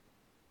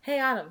Hey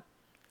Autumn,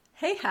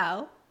 Hey,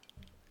 Hal.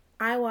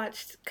 I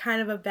watched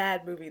kind of a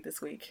bad movie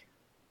this week.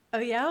 Oh,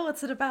 yeah?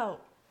 What's it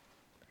about?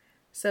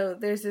 So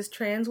there's this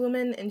trans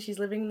woman and she's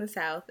living in the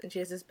South and she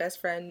has this best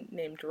friend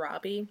named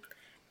Robbie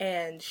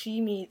and she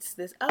meets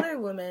this other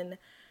woman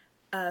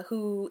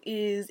who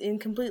is in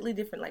completely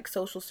different like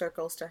social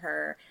circles to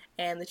her,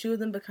 and the two of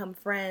them become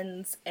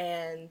friends,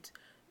 and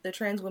the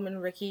trans woman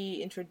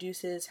Ricky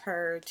introduces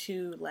her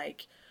to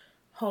like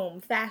home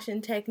fashion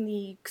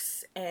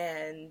techniques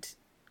and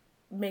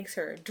makes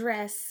her a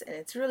dress, and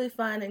it's really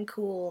fun and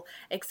cool,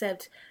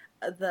 except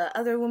the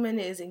other woman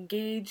is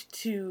engaged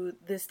to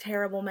this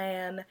terrible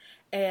man,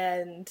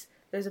 and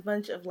there's a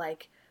bunch of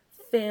like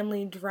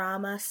family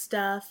drama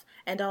stuff,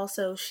 and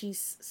also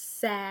she's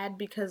sad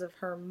because of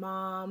her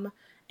mom,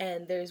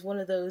 and there's one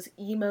of those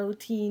emo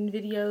teen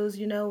videos,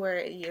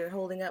 where you're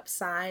holding up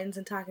signs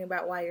and talking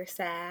about why you're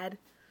sad.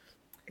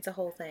 It's a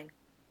whole thing.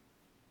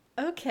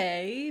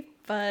 Okay,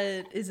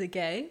 but is it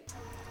gay?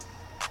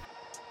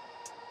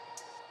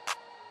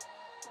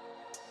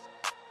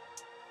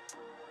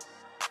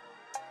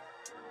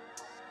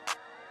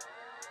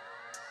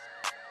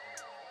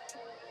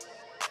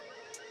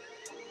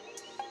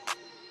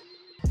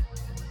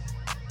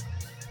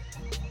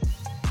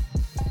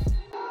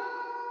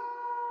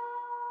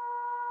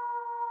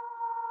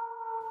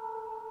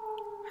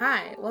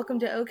 Hi, welcome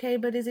to Okay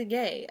But Is It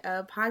Gay,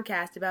 a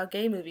podcast about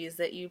gay movies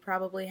that you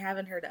probably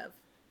haven't heard of.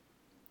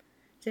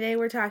 Today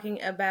we're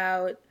talking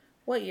about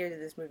what year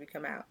did this movie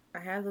come out? I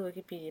have the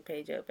Wikipedia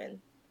page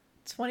open.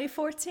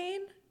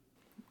 2014? Is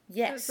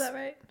Yes, that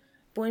right?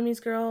 Boy Meets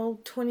Girl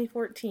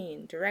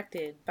 2014,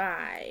 directed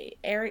by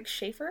Eric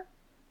Schaefer.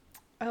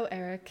 Oh,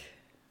 Eric.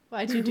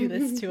 Why'd you do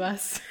this to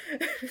us?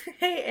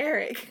 Hey,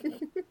 Eric.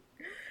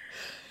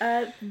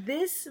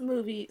 This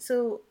movie,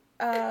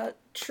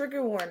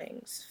 trigger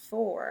warnings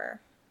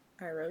for,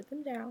 I wrote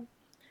them down.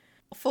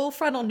 Full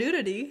frontal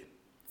nudity.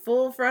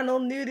 Full frontal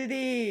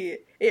nudity.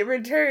 It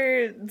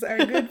returns. Our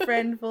good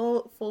friend,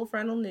 full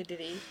frontal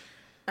nudity.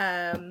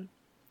 Um,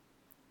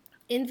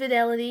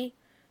 Infidelity,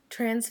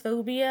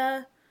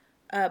 transphobia,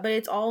 but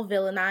it's all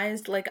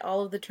villainized. Like,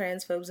 all of the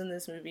transphobes in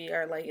this movie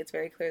are like, it's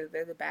very clear that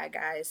they're the bad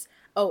guys.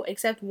 Oh,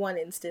 except one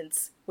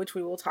instance, which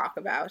we will talk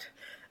about.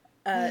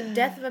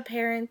 Death of a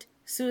parent,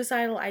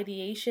 suicidal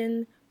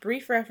ideation,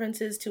 brief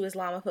references to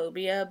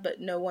Islamophobia, but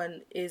no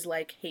one is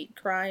like hate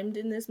crimed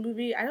in this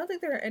movie. I don't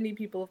think there are any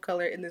people of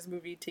color in this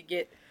movie to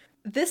get.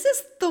 This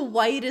is the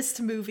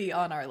whitest movie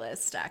on our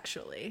list,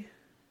 actually.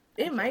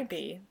 I It might think.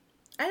 be.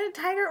 And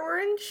Tiger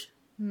Orange,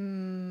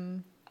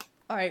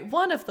 All right,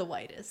 one of the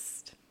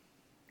whitest.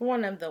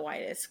 one of the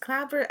whitest.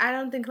 Cloudburst, I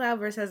don't think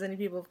Cloudburst has any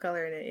people of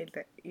color in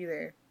it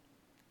either.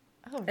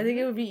 Oh, I think it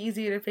really? would be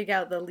easier to pick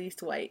out the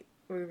least white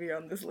movie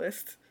on this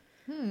list.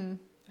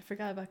 I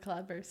forgot about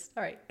Cloudburst.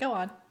 All right, go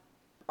on.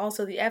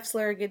 Also, the F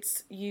slur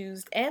gets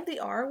used and the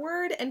R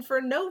word, and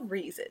for no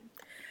reason.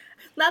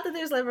 Not that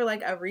there's ever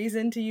like a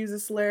reason to use a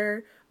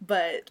slur,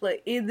 but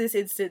like in this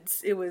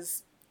instance, it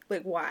was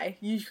like, why?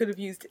 You could have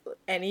used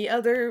any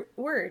other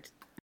word.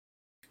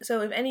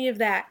 So if any of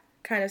that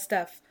kind of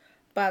stuff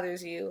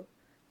bothers you,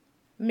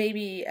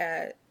 maybe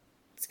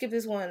skip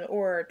this one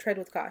or tread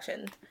with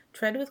caution.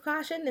 Tread with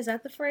caution? Is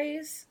that the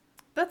phrase?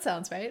 That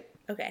sounds right.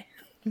 Okay.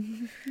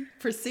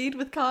 Proceed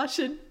with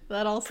caution.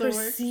 That also works.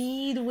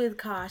 Proceed with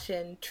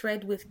caution.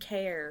 Tread with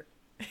care.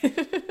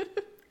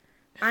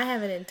 I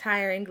have an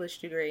entire English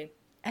degree.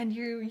 And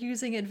you're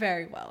using it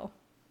very well.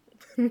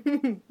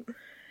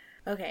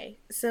 Okay,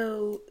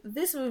 so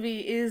this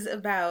movie is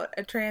about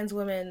a trans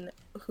woman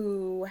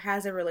who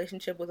has a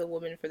relationship with a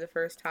woman for the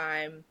first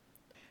time.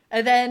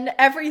 And then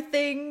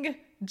everything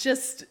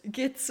just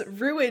gets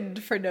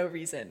ruined for no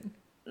reason.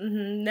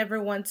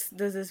 Never once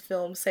does this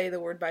film say the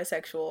word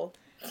bisexual.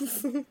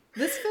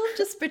 This film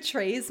just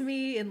betrays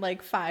me in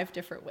like 5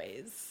 different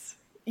ways.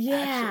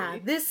 Yeah,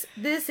 Actually,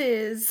 this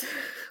is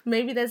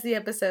maybe that's the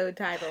episode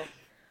title.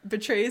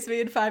 betrays me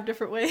in 5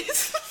 different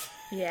ways.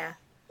 Yeah,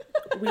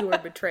 we were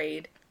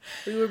betrayed.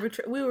 We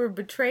were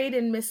betrayed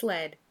and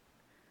misled.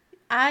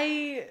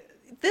 I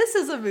This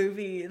is a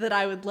movie that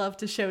I would love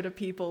to show to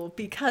people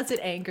because it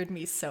angered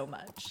me so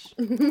much.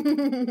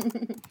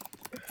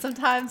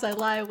 Sometimes I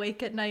lie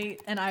awake at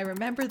night and I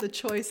remember the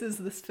choices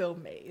this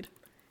film made.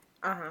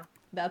 Uh-huh.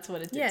 That's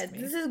what it did Yeah, to me.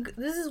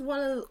 this is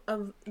one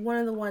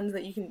of the ones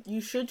that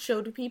you should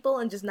show to people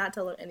and just not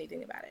tell them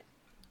anything about it.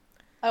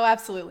 Oh,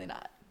 absolutely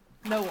not.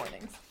 No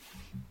warnings.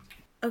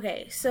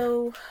 Okay,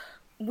 so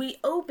we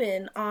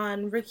open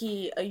on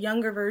Ricky, a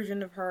younger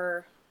version of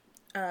her,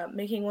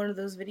 making one of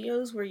those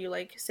videos where you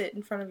like sit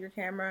in front of your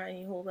camera and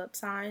you hold up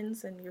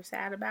signs and you're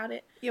sad about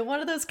it. Yeah, one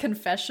of those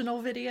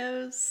confessional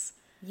videos.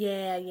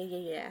 Yeah.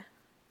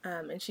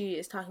 And she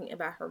is talking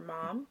about her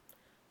mom.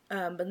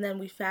 But then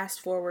we fast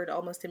forward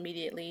almost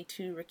immediately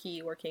to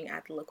Ricky working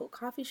at the local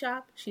coffee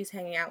shop. She's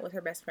hanging out with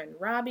her best friend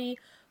Robbie,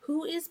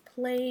 who is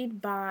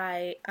played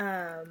by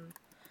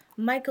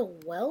Michael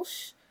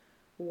Welch.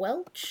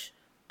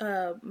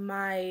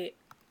 My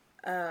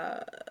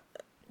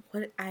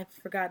what I've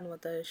forgotten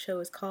what the show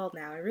is called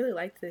now. I really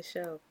liked this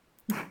show.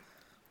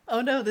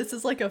 Oh no, this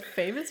is like a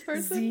famous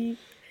person?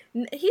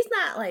 He's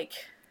not like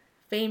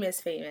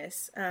famous.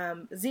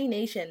 Z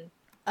Nation.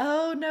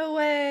 Oh, no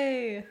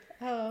way.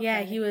 Oh, okay.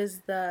 Yeah, he was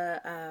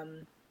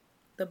the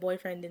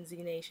boyfriend in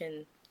Z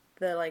Nation,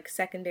 the like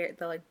secondary,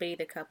 the like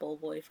beta couple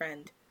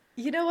boyfriend.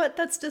 You know what?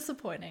 That's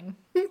disappointing.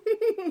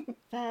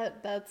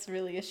 That's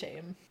really a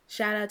shame.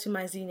 Shout out to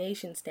my Z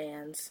Nation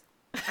stans.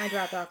 I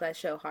dropped off that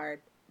show hard,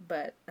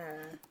 but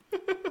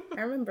I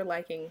remember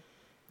liking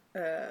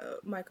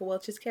Michael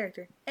Welch's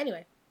character.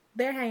 Anyway,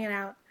 they're hanging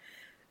out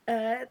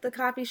at the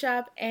coffee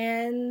shop,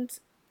 and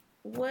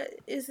what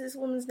is this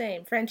woman's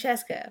name?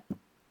 Francesca.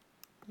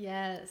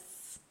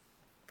 Yes.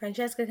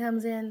 Francesca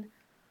comes in.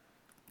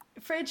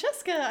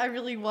 Francesca, I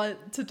really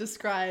want to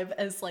describe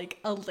as like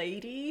a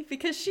lady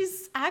because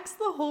she's acts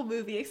the whole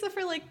movie except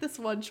for like this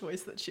one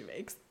choice that she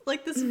makes.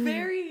 Like this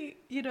very,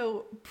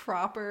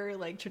 proper,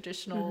 like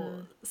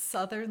traditional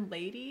Southern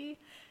lady.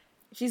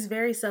 She's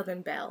very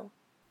Southern Belle.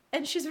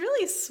 And she's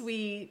really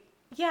sweet.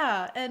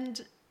 Yeah,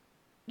 and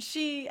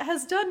she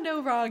has done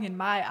no wrong in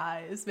my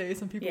eyes. Maybe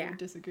some people would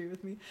disagree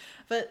with me.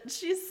 But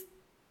she's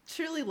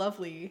truly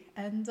lovely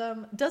and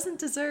doesn't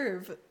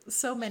deserve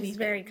so many She's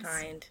things. very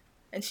kind.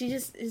 And she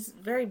just is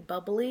very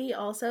bubbly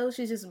also.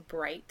 She's just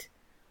bright.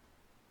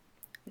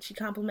 And she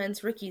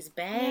compliments Ricky's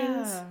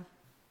bangs. Yeah.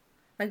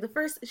 Like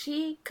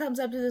she comes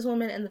up to this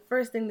woman and the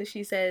first thing that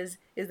she says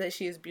is that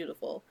she is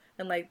beautiful.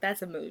 And like,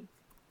 that's a mood.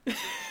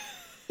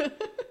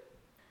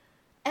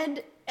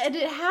 And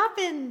it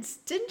happened.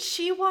 Didn't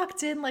she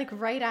walked in like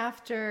right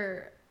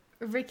after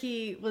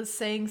Ricky was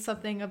saying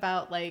something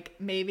about like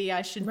maybe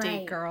I should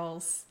date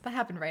girls? That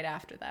happened right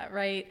after that,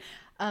 right?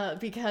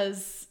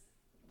 Because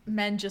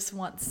men just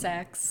want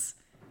sex.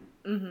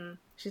 Mm-hmm.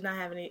 She's not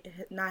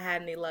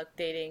had any luck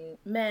dating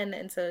men,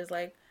 and so it's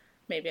like,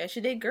 maybe I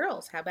should date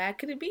girls. How bad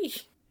could it be?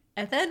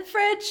 And then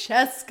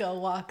Francesca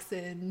walks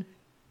in.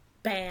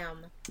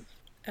 Bam.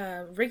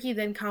 Ricky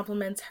then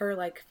compliments her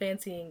like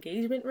fancy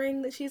engagement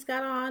ring that she's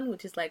got on,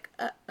 which is like,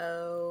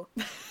 uh-oh.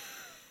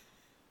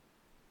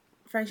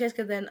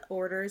 Francesca then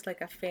orders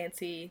like a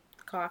fancy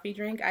coffee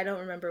drink. I don't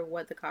remember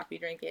what the coffee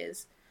drink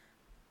is.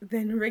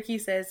 Then Ricky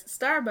says,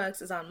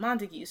 Starbucks is on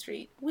Montague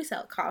Street. We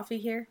sell coffee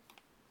here.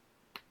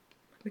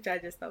 Which I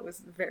just thought was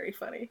very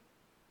funny.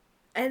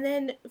 And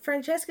then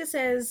Francesca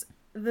says,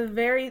 the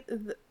very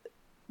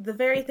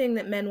thing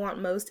that men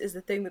want most is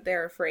the thing that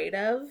they're afraid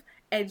of.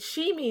 And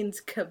she means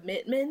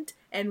commitment,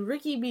 and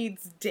Ricky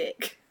means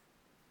dick.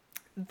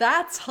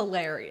 That's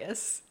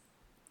hilarious.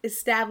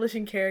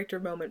 Establishing character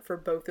moment for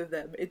both of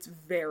them. It's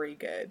very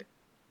good.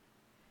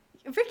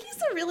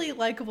 Ricky's a really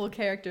likable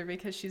character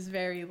because she's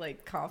very,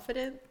 like,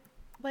 confident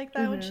like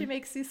that when she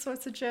makes these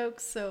sorts of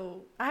jokes,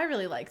 so I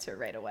really liked her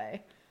right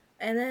away.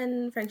 And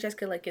then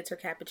Francesca, like, gets her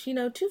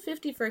cappuccino.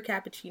 $2.50 for a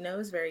cappuccino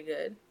is very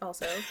good,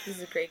 also. This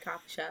is a great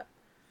coffee shop.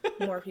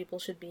 More people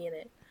should be in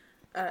it.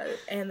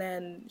 And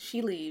then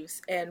she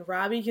leaves, and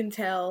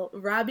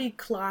Robbie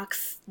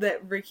clocks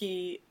that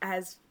Ricky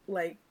has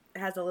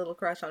a little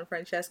crush on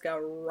Francesca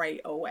right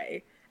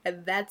away.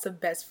 And that's some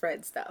best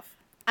friend stuff.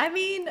 I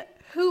mean,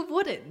 who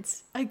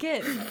wouldn't?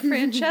 Again,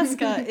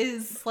 Francesca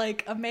is,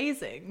 like,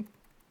 amazing.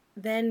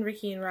 Then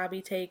Ricky and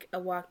Robbie take a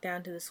walk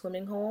down to the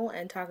swimming hole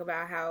and talk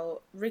about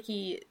how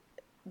Ricky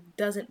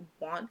doesn't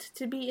want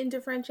to be into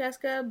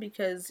Francesca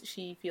because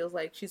she feels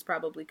like she's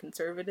probably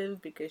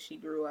conservative because she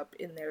grew up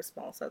in their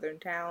small southern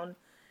town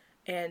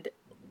and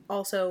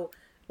also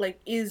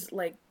is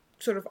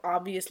sort of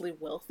obviously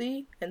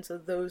wealthy, and so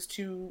those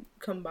two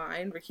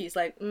combined, Ricky's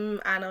like,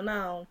 I don't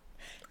know.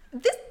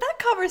 That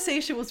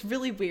conversation was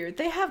really weird.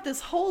 They have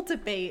this whole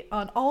debate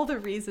on all the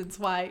reasons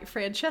why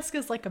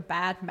Francesca's like a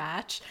bad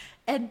match,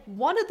 and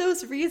one of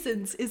those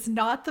reasons is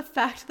not the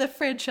fact that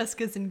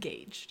Francesca's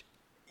engaged.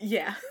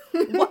 Yeah.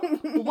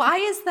 Why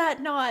is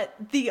that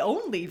not the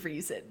only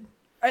reason?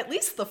 Or at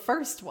least the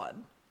first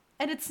one.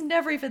 And it's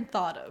never even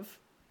thought of.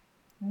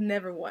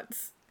 Never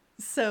once.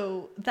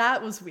 So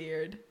that was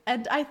weird.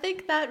 And I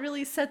think that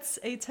really sets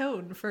a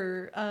tone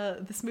for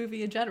this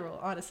movie in general,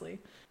 honestly.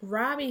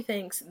 Robbie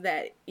thinks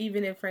that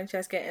even if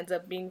Francesca ends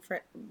up being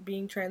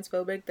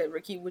transphobic, that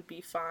Ricky would be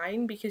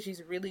fine because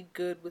she's really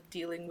good with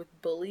dealing with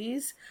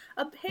bullies.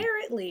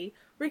 Apparently,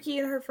 Ricky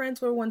and her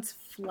friends were once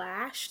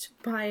flashed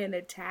by an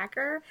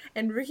attacker,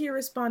 and Ricky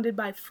responded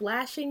by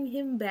flashing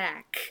him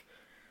back,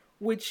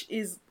 which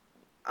is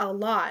a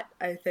lot,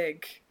 I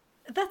think.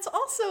 That's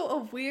also a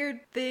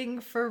weird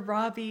thing for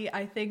Robbie,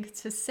 I think,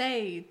 to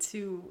say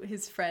to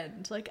his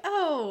friend. Like,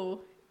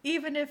 oh,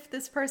 even if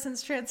this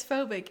person's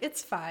transphobic,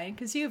 it's fine,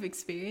 because you've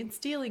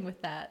experienced dealing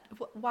with that.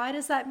 Why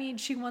does that mean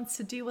she wants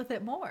to deal with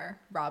it more,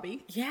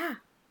 Robbie? Yeah.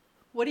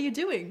 What are you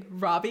doing,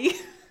 Robbie?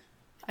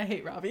 I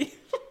hate Robbie.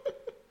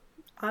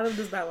 Autumn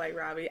does not like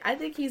Robbie. I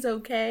think he's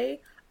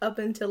okay up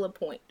until a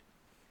point.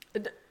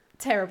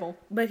 Terrible.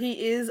 But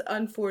he is,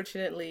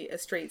 unfortunately, a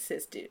straight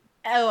cis dude.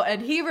 Oh,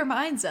 and he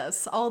reminds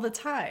us all the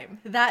time.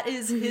 That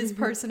is his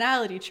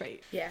personality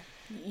trait. Yeah.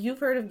 You've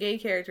heard of gay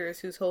characters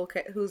whose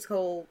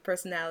whole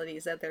personality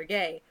is that they're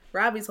gay.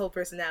 Robbie's whole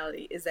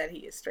personality is that he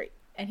is straight.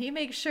 And he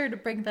makes sure to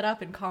bring that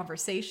up in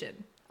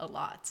conversation a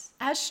lot,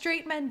 as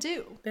straight men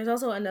do. There's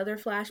also another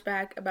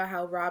flashback about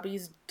how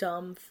Robbie's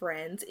dumb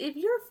friends, if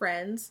your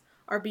friends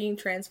are being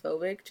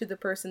transphobic to the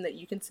person that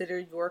you consider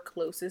your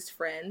closest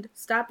friend,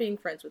 stop being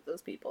friends with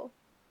those people.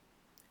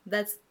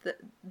 That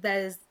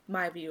is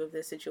my view of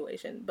this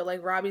situation. But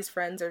like Robbie's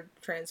friends are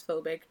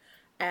transphobic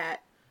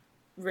at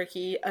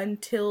Ricky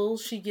until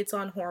she gets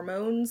on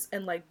hormones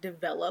and like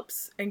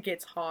develops and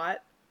gets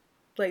hot.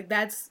 Like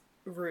that's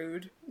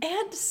rude.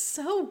 And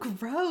so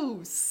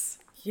gross.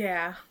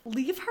 Yeah.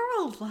 Leave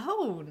her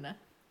alone.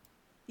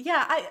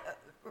 Yeah,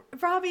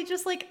 Robbie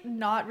just like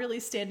not really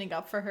standing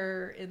up for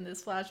her in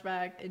this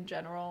flashback in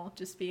general,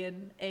 just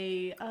being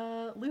a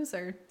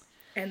loser.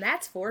 And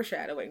that's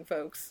foreshadowing,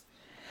 folks.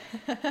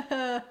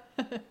 It's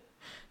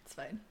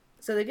fine.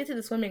 So they get to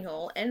the swimming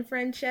hole, and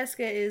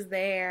Francesca is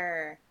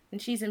there. And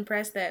she's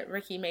impressed that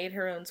Ricky made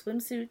her own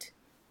swimsuit.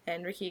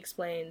 And Ricky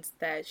explains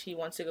that she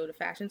wants to go to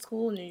fashion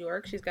school in New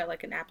York. She's got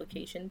like an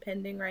application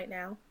pending right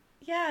now.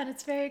 Yeah, and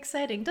it's very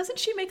exciting. Doesn't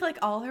she make like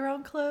all her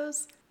own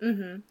clothes?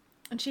 Mm-hmm.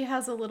 And she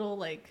has a little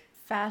like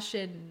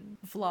fashion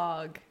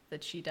vlog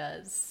that she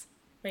does.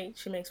 Right,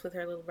 she makes with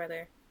her little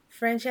brother.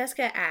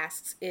 Francesca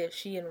asks if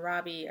Ricky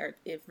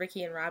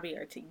and Robbie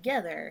are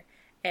together.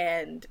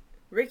 And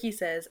Ricky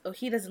says, oh,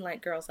 he doesn't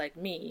like girls like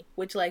me.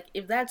 Which, like,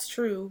 if that's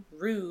true,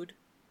 rude.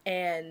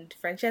 And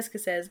Francesca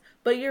says,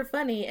 but you're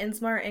funny and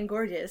smart and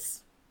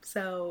gorgeous.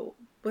 So,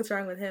 what's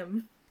wrong with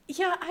him?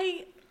 Yeah,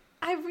 I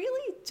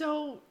really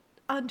don't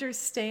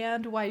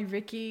understand why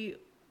Ricky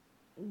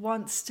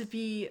wants to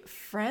be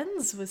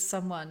friends with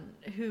someone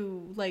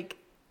who, like,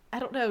 I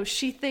don't know,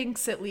 she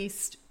thinks at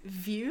least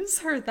views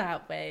her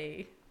that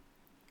way.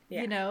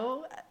 Yeah. You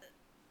know?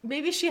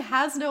 Maybe she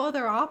has no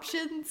other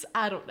options.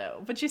 I don't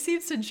know. But she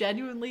seems to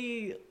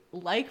genuinely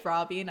like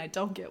Robbie, and I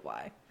don't get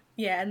why.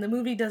 Yeah, and the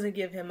movie doesn't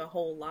give him a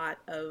whole lot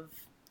of,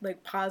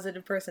 like,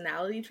 positive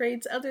personality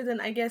traits, other than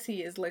I guess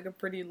he is, like, a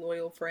pretty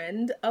loyal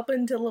friend up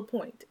until a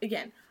point.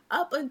 Again,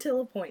 up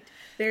until a point.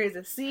 There is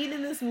a scene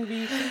in this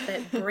movie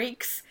that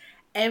breaks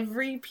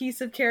every piece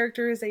of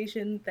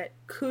characterization that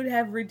could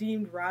have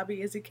redeemed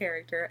Robbie as a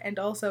character, and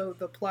also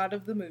the plot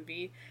of the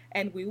movie,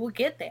 and we will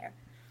get there.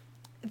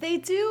 They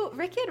do,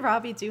 Ricky and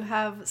Robbie do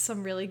have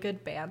some really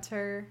good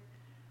banter,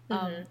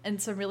 and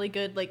some really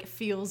good, like,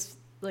 feels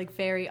like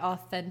very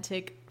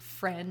authentic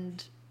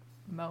friend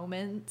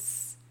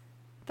moments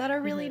that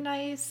are really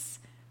nice.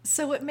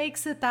 So it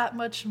makes it that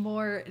much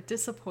more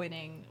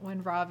disappointing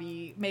when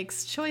Robbie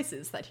makes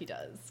choices that he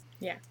does.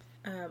 Yeah.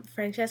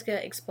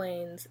 Francesca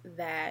explains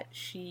that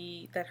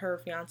her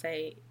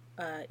fiance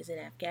is in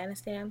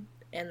Afghanistan,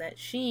 and that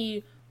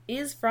she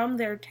is from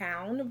their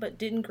town but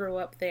didn't grow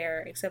up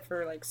there except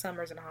for like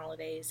summers and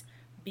holidays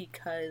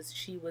because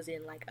she was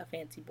in like a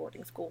fancy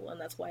boarding school,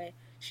 and that's why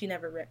she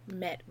never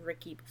met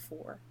Ricky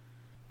before.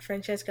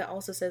 Francesca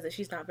also says that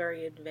she's not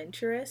very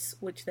adventurous,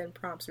 which then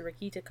prompts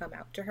Ricky to come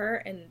out to her,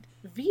 and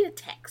via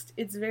text.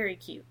 It's very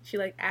cute. She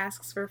like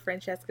asks for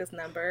Francesca's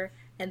number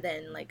and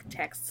then like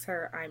texts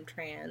her, I'm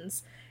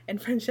trans,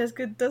 and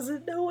Francesca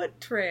doesn't know what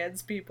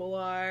trans people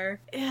are.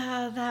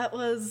 Yeah, that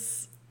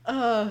was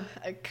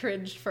I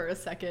cringed for a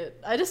second.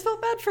 I just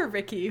felt bad for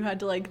Ricky, who had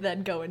to like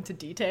then go into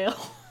detail.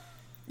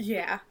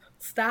 Yeah.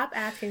 Stop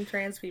asking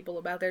trans people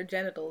about their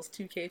genitals,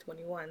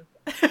 2K21.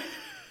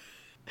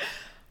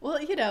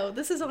 Well, you know,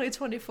 this is only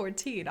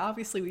 2014.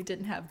 Obviously, we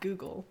didn't have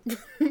Google.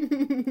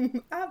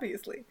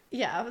 Obviously.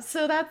 Yeah,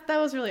 so that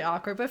was really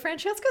awkward. But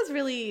Francesca's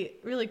really,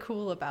 really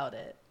cool about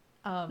it.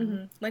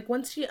 Like,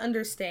 once she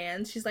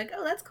understands, she's like,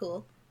 oh, that's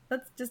cool.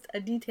 That's just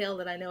a detail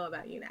that I know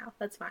about you now.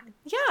 That's fine.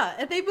 Yeah,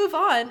 and they move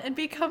on and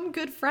become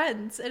good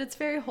friends. And it's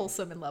very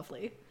wholesome and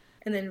lovely.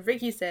 And then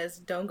Ricky says,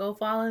 don't go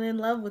falling in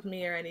love with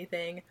me or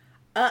anything.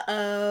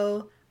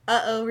 Uh-oh.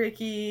 Uh-oh,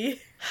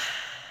 Ricky.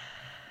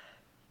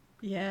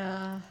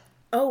 Yeah.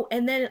 Oh,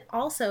 and then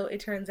also it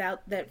turns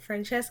out that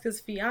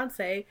Francesca's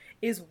fiance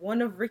is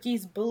one of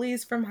Ricky's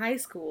bullies from high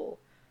school.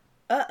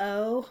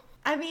 Uh-oh.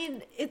 I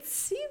mean, it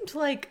seemed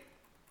like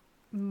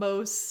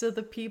most of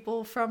the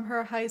people from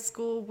her high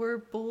school were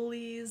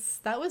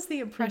bullies. That was the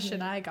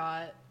impression I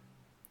got.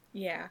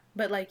 Yeah,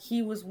 but like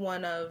he was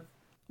one of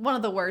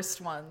the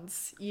worst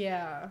ones.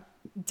 Yeah.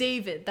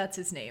 David, that's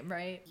his name,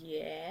 right?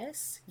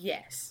 Yes.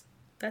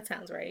 That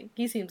sounds right.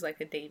 He seems like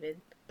a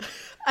David.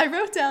 I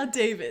wrote down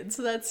David,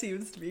 so that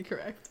seems to be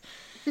correct.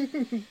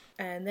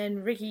 And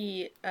then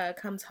Ricky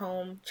comes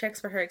home, checks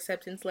for her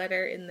acceptance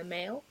letter in the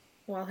mail,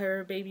 while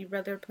her baby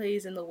brother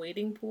plays in the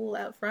wading pool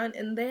out front,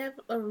 and they have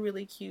a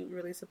really cute,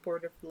 really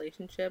supportive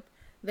relationship.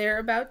 They're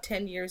about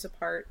 10 years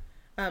apart,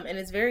 and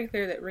it's very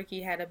clear that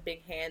Ricky had a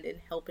big hand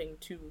in helping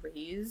to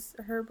raise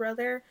her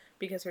brother,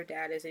 because her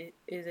dad is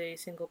a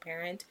single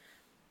parent,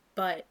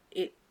 but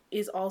it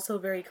is also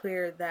very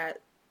clear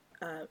that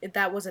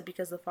that wasn't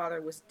because the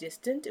father was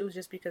distant. It was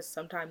just because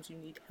sometimes you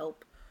need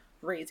help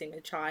raising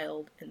a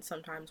child, and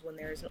sometimes when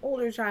there's an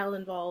older child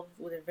involved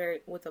with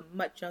a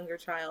much younger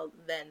child,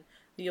 then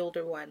the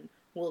older one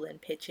will then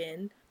pitch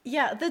in.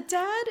 Yeah, the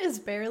dad is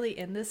barely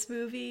in this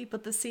movie,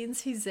 but the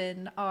scenes he's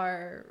in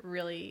are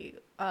really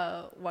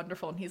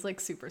wonderful, and he's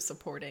like super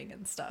supporting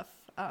and stuff.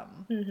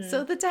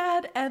 So the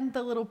dad and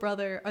the little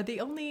brother are the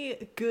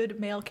only good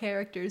male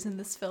characters in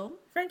this film.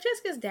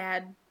 Francesca's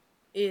dad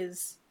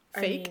is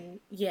fake. I mean,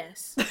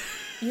 yes.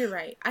 You're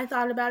right. I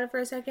thought about it for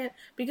a second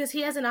because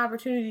he has an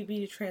opportunity to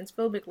be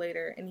transphobic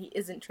later and he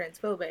isn't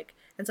transphobic.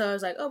 And so I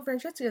was like, oh,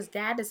 Francesca's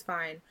dad is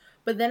fine.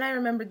 But then I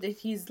remembered that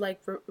he's like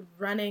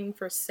running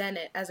for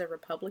Senate as a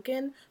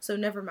Republican. So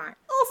never mind.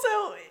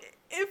 Also,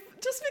 if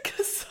just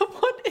because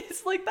someone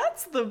is like,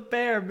 that's the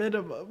bare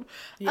minimum.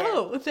 Yeah.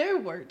 Oh, they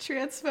weren't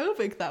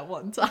transphobic that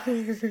one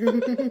time.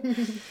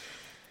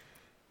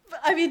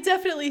 I mean,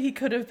 definitely he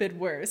could have been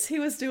worse. He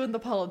was doing the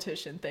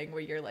politician thing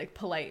where you're like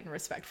polite and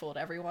respectful to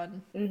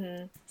everyone.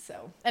 Mm-hmm.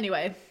 So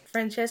anyway,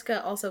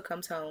 Francesca also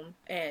comes home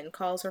and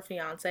calls her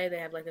fiance. They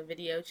have like a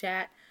video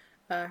chat.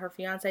 Her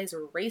fiance is a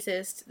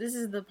racist. This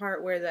is the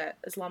part where that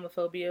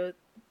Islamophobia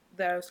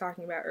that I was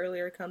talking about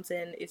earlier comes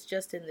in. It's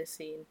just in this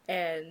scene.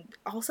 And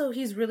also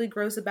he's really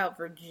gross about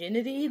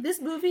virginity. This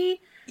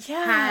movie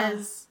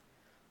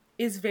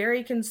is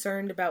very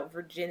concerned about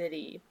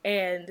virginity,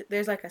 and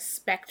there's like a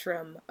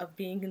spectrum of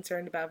being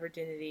concerned about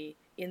virginity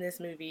in this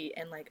movie,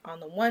 and like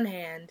on the one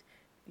hand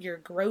you're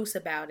gross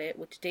about it,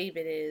 which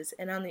David is,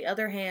 and on the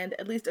other hand,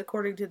 at least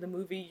according to the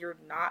movie, you're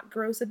not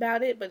gross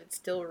about it, but it's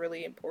still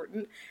really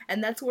important.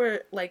 And that's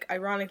where, like,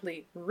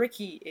 ironically,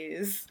 Ricky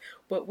is,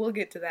 but we'll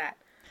get to that.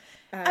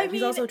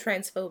 He's also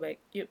transphobic.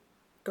 You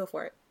go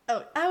for it.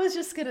 Oh, I was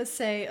just gonna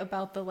say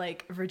about the,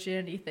 like,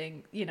 virginity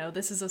thing. You know,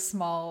 this is a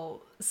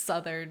small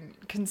southern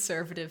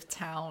conservative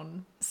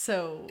town,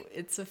 so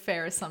it's a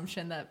fair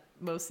assumption that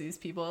most of these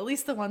people, at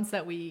least the ones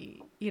that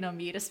we, you know,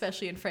 meet,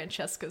 especially in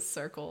Francesca's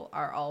circle,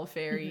 are all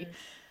very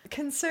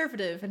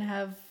conservative and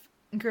have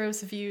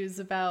gross views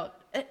about...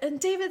 And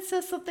David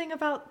says something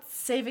about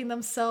saving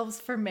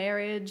themselves for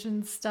marriage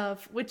and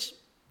stuff, which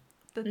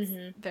that's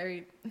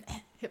very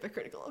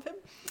hypocritical of him.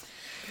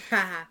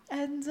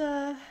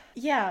 And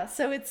yeah,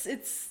 so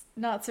it's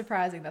not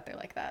surprising that they're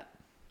like that.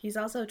 He's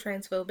also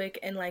transphobic,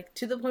 and like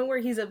to the point where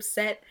he's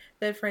upset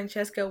that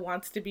Francesca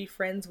wants to be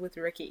friends with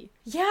Ricky.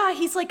 Yeah,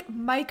 he's like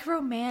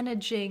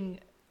micromanaging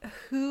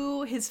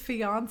who his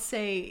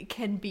fiance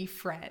can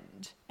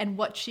befriend and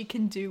what she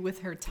can do with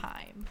her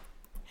time.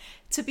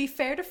 To be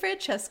fair to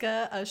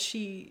Francesca,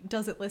 she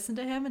doesn't listen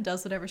to him and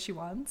does whatever she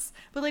wants.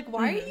 But like,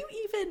 why are you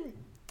even...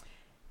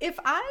 If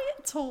I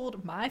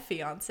told my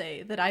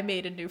fiance that I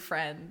made a new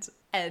friend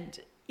and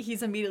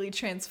he's immediately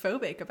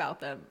transphobic about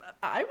them,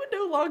 I would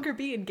no longer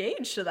be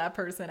engaged to that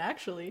person,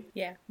 actually.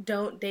 Yeah,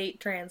 don't date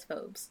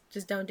transphobes.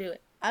 Just don't do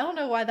it. I don't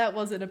know why that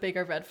wasn't a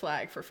bigger red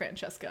flag for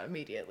Francesca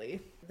immediately.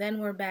 Then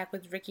we're back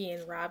with Ricky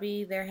and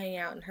Robbie. They're hanging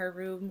out in her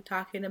room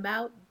talking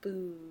about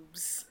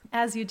boobs.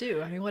 As you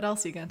do. I mean, what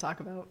else are you going to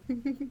talk about?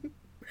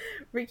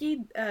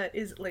 Ricky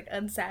is like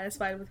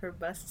unsatisfied with her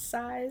bust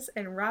size,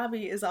 and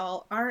Robbie is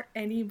all, aren't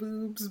any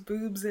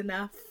boobs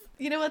enough?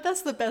 You know what?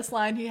 That's the best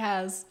line he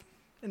has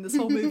in this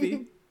whole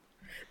movie.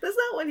 That's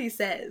not what he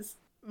says.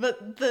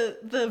 But the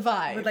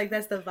vibe. But like,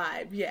 that's the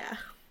vibe, yeah.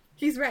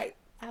 He's right.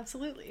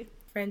 Absolutely.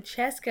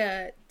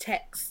 Francesca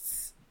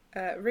texts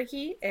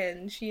Ricky,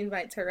 and she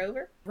invites her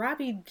over.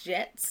 Robbie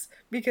jets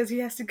because he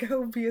has to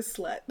go be a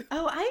slut.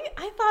 Oh,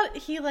 I thought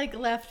he like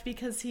left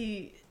because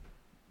he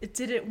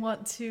didn't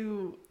want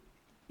to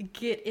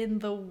get in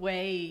the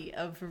way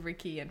of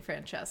Ricky and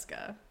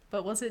Francesca.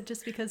 But was it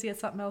just because he had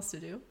something else to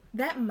do?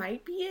 That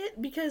might be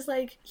it, because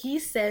like he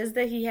says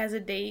that he has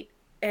a date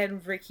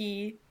and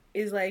Ricky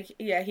is like,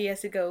 yeah, he has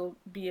to go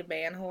be a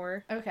man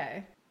whore.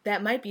 Okay.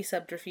 That might be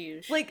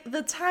subterfuge. Like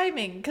the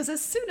timing, because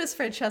as soon as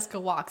Francesca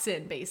walks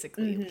in,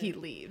 basically, he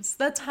leaves.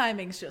 The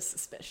timing's just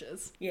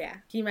suspicious. Yeah,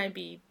 he might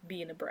be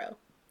being a bro.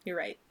 You're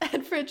right.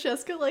 And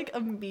Francesca, like,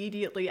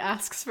 immediately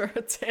asks for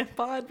a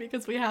tampon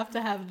because we have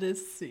to have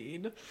this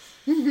scene.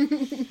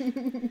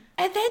 And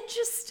then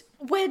just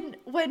when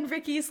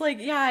Ricky's like,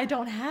 yeah, I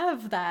don't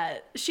have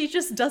that, she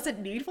just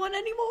doesn't need one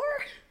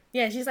anymore.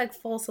 Yeah, she's like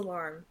false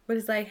alarm. But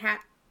it's like,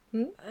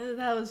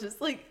 that was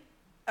just like,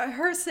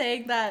 her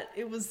saying that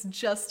it was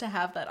just to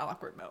have that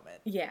awkward moment.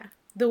 Yeah.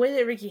 The way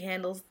that Ricky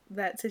handles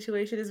that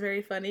situation is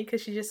very funny,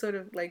 because she just sort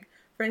of like,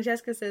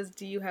 Francesca says,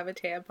 do you have a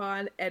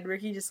tampon? And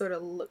Ricky just sort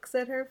of looks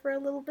at her for a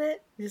little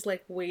bit, just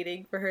like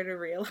waiting for her to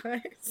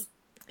realize.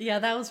 Yeah,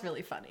 that was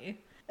really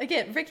funny.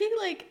 Again, Ricky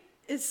like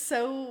is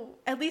so,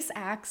 at least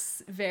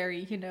acts very,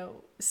 you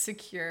know,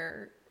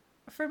 secure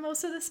for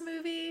most of this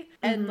movie,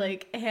 and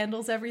like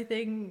handles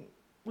everything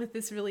with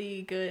this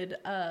really good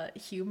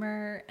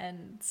humor,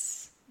 and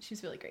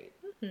she's really great.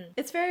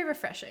 It's very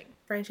refreshing.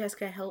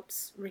 Francesca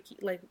helps Ricky,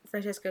 like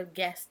Francesca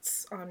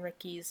guests on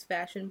Ricky's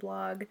fashion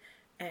blog,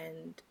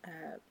 and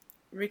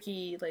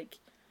Ricky like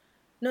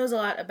knows a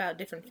lot about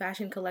different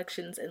fashion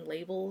collections and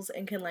labels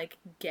and can like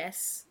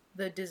guess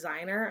the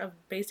designer of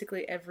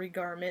basically every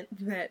garment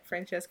that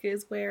Francesca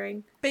is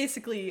wearing.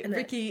 Basically,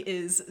 Ricky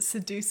is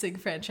seducing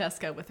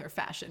Francesca with her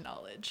fashion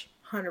knowledge.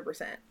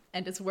 100%.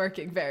 And it's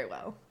working very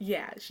well.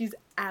 Yeah, she's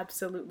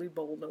absolutely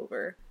bowled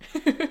over.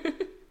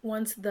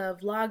 Once the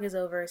vlog is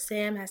over,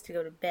 Sam has to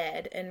go to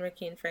bed, and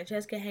Ricky and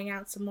Francesca hang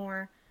out some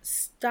more.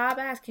 Stop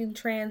asking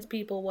trans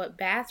people what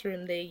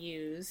bathroom they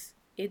use.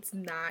 it's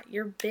not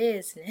your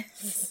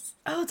business.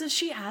 Oh, does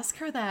she ask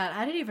her that?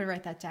 I didn't even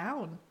write that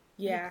down.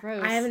 Yeah,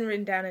 Gross. I haven't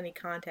written down any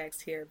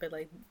context here, but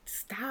like,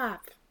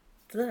 stop.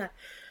 Ugh.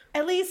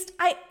 At least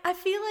I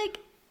feel like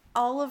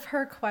all of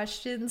her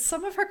questions,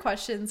 some of her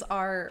questions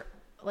are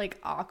like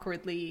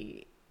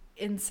awkwardly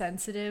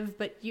insensitive,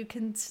 but you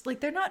can like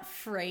they're not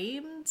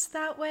framed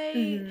that way.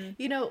 Mm-hmm.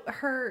 You know,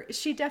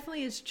 she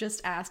definitely is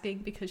just asking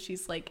because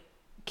she's like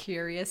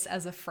curious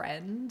as a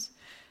friend.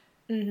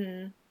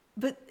 Mm-hmm.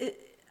 But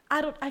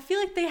I feel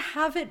like they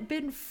haven't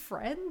been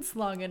friends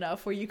long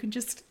enough where you can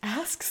just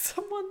ask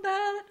someone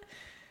that.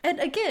 And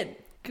again,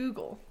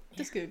 Google.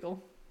 Just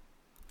Google.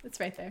 It's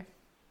right there.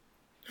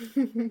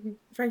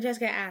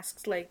 Francesca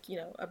asks, like, you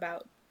know,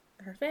 about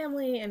her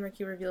family, and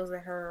Ricky reveals that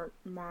her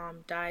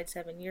mom died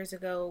 7 years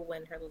ago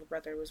when her little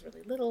brother was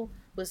really little,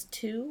 was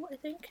 2, I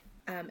think.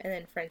 And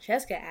then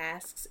Francesca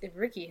asks if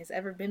Ricky has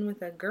ever been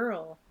with a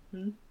girl.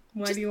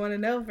 Why do you want to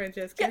know,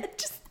 Francesca? Yeah,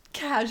 just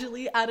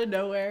casually out of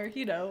nowhere,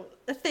 you know,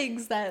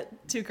 things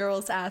that two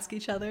girls ask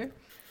each other.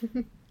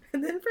 And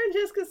then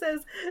Francesca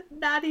says,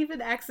 not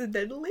even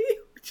accidentally?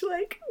 Which,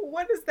 like,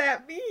 what does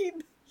that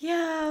mean?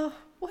 Yeah,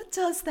 what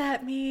does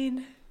that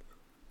mean?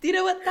 You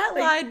know what? That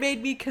line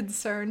made me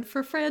concerned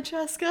for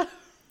Francesca.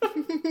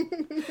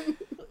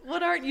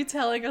 What aren't you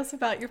telling us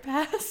about your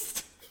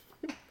past?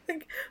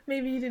 Like,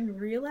 maybe you didn't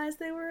realize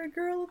they were a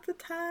girl at the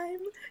time?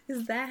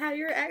 Is that how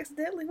you're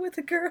accidentally with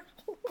a girl?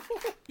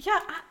 Yeah,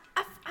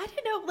 I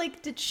didn't know,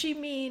 like, did she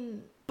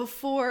mean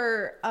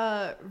before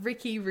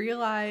Ricky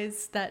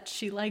realized that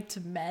she liked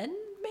men,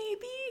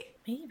 maybe?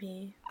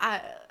 Maybe.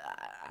 I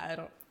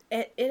don't...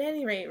 At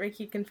any rate,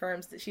 Ricky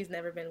confirms that she's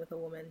never been with a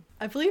woman.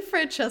 I believe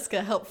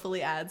Francesca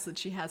helpfully adds that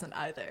she hasn't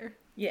either.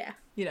 Yeah.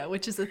 You know,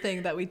 which is a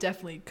thing that we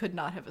definitely could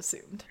not have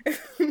assumed.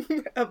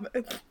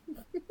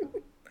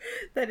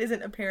 That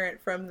isn't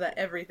apparent from the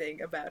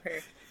everything about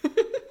her.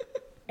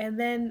 And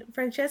then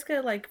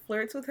Francesca, like,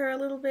 flirts with her a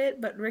little bit,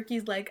 but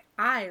Ricky's like,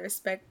 I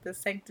respect the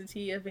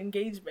sanctity of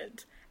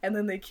engagement. And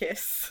then they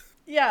kiss.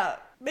 Yeah,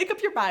 make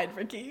up your mind,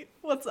 Ricky.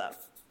 What's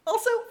up?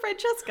 Also,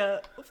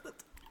 Francesca,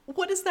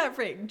 what is that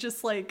ring?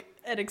 Just like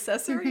an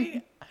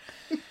accessory?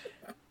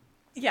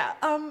 Yeah,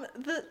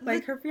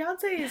 like, her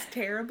fiance is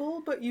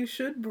terrible, but you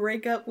should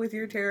break up with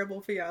your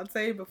terrible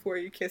fiance before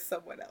you kiss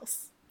someone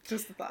else.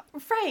 Just a thought.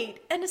 Right,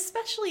 and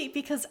especially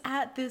because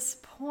at this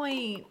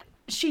point,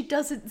 she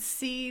doesn't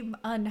seem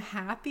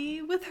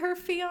unhappy with her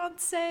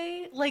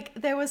fiance. Like,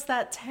 there was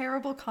that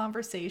terrible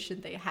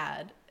conversation they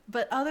had,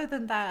 but other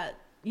than that,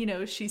 you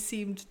know, she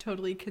seemed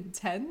totally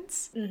content.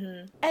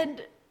 Mm-hmm.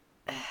 And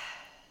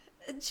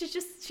she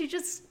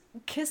just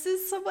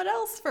kisses someone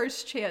else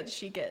first chance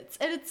she gets.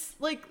 And it's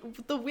like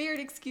the weird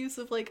excuse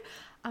of like,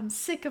 I'm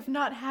sick of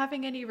not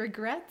having any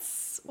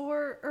regrets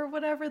or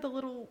whatever, the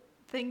little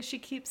thing she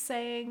keeps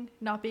saying,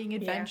 not being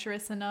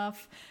adventurous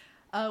enough,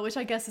 which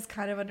I guess is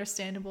kind of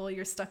understandable.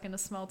 You're stuck in a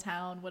small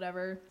town,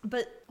 whatever.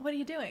 But what are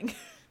you doing?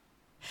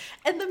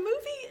 And the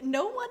movie,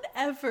 no one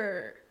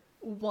ever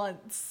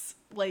once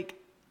like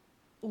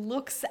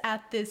looks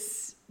at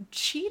this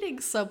cheating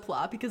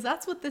subplot, because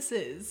that's what this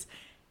is,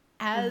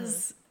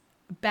 as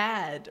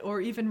bad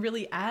or even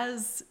really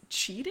as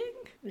cheating.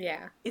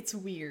 Yeah. It's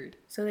weird.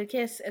 So they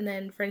kiss, and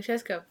then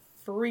Francesca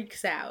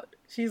freaks out.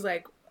 She's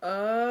like,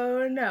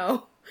 oh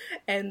no,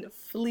 and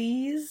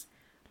flees,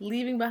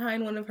 leaving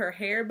behind one of her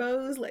hair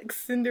bows like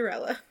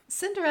Cinderella.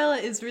 Cinderella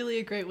is really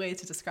a great way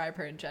to describe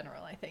her in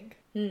general, I think.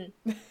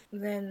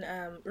 Then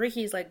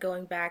Ricky's like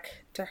going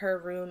back to her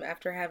room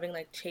after having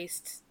like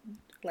chased,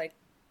 like,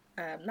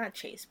 not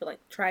chased, but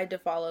like tried to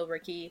follow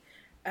Ricky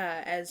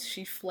as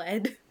she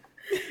fled.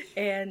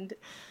 And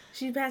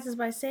she passes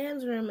by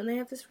Sam's room, and they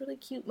have this really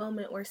cute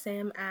moment where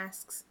Sam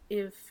asks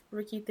if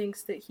Ricky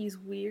thinks that he's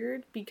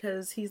weird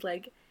because he's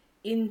like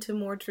into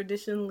more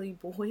traditionally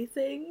boy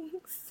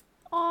things.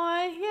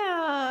 Aw,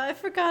 yeah, I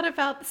forgot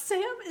about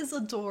Sam is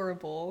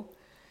adorable.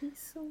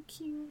 He's so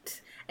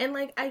cute. And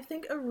like, I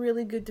think a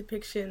really good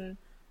depiction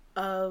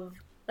of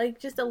like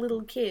just a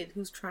little kid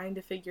who's trying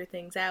to figure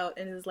things out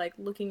and is like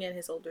looking at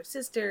his older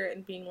sister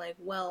and being like,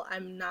 well,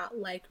 I'm not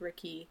like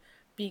Ricky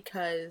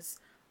because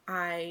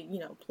I, you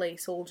know, play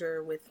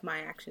soldier with my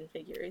action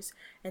figures.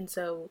 And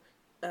so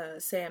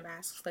Sam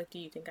asks, like, do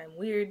you think I'm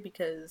weird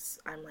because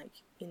I'm, like,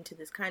 into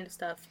this kind of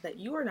stuff that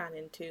you're not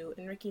into?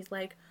 And Ricky's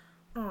like,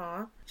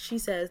 aw. She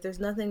says there's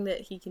nothing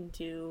that he can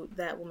do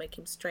that will make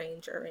him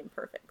strange or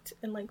imperfect.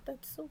 And, like,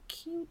 that's so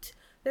cute.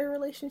 Their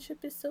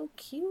relationship is so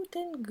cute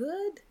and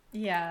good.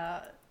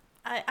 Yeah.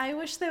 I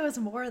wish there was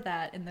more of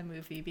that in the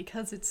movie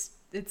because it's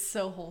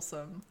so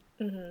wholesome.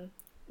 Mm-hmm.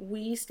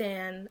 We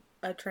stan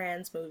a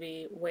trans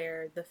movie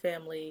where the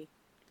family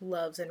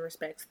loves and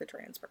respects the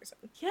trans person.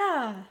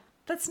 Yeah,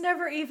 that's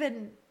never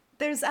even,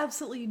 there's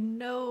absolutely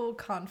no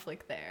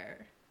conflict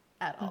there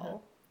at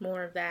all.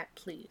 More of that,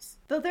 please.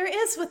 Though there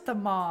is with the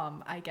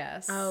mom, I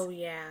guess. Oh,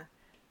 yeah.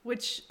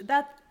 Which,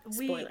 that,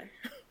 Spoiler.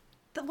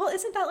 Well,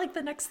 isn't that like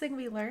the next thing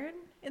we learn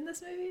in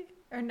this movie?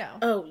 Or no?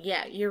 Oh,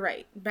 yeah, you're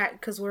right. Back,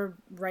 because we're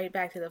right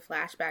back to the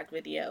flashback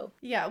video.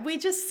 Yeah, we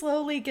just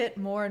slowly get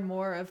more and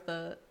more of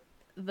the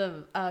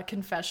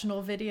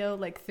confessional video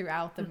like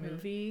throughout the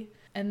movie,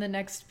 and the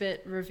next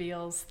bit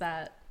reveals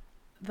that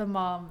the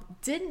mom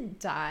didn't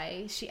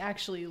die. She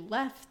actually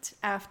left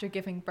after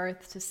giving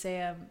birth to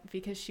Sam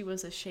because she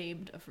was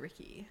ashamed of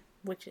Ricky.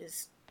 Which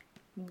is,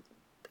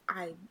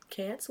 I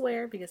can't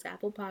swear because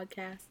Apple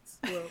Podcasts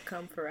will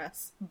come for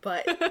us,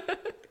 but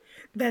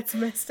that's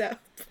messed up.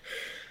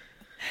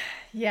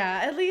 Yeah,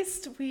 at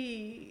least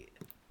we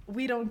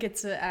don't get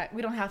to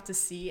we don't have to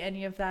see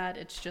any of that.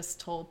 It's just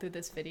told through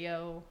this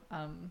video,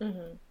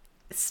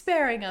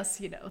 sparing us,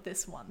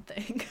 this one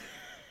thing.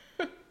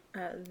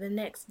 The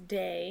next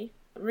day,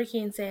 Ricky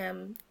and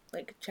Sam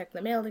check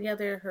the mail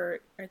together.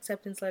 Her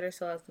acceptance letter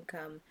still hasn't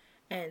come,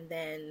 and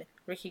then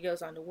Ricky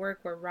goes on to work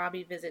where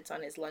Robbie visits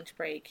on his lunch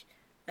break,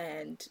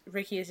 and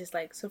Ricky is just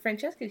like, "So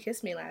Francesca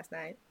kissed me last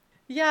night."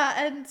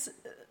 Yeah, and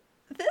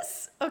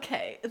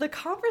the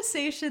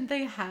conversation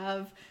they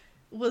have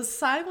was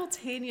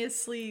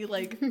simultaneously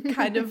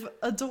kind of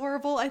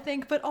adorable, I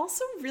think, but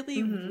also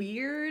really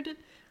weird.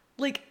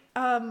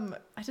 I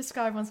just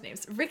got everyone's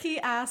names. Ricky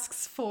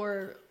asks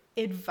for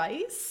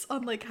advice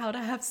on how to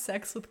have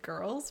sex with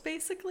girls,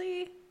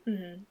 basically.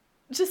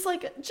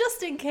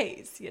 Just in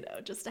case,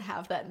 just to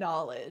have that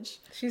knowledge.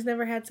 She's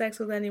never had sex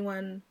with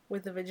anyone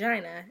with a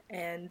vagina,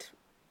 and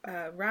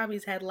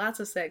Robbie's had lots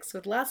of sex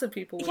with lots of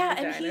people with vaginas.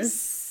 And he's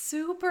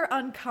super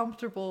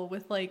uncomfortable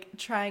with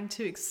trying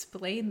to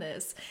explain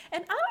this,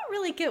 and I don't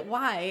really get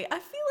why. I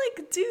feel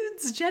like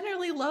dudes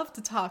generally love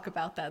to talk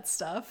about that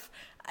stuff,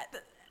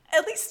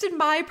 at least in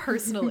my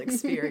personal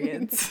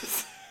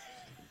experience.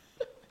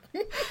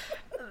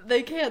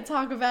 They can't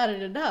talk about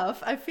it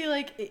enough. I feel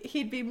like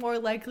he'd be more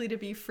likely to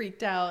be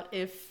freaked out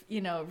if,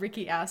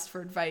 Ricky asked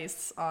for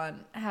advice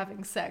on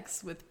having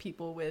sex with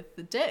people with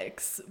the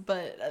dicks.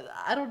 But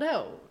I don't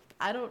know.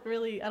 I don't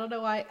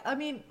know why. I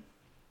mean,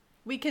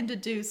 we can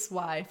deduce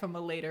why from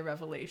a later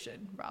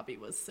revelation Robbie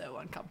was so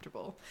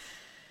uncomfortable.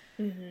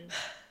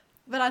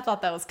 But I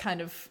thought that was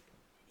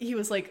he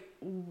was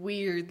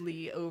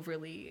weirdly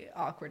overly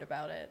awkward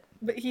about it.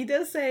 But he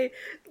does say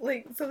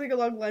something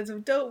along the lines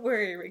of, "Don't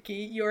worry, Ricky,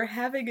 your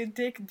having a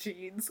dick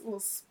genes will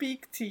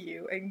speak to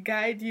you and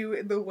guide you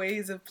in the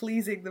ways of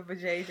pleasing the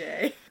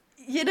vajayjay."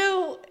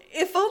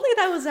 If only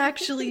that was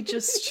actually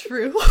just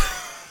true.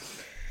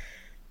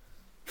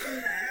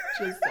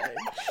 Just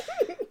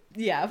saying.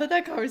 Yeah, but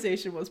that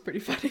conversation was pretty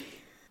funny.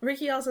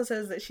 Ricky also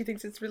says that she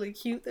thinks it's really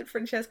cute that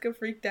Francesca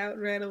freaked out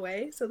and ran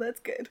away, so that's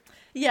good.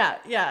 Yeah,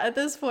 at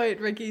this point,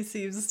 Ricky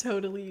seems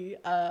totally,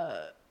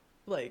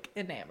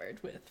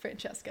 enamored with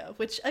Francesca,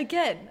 which,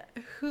 again,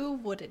 who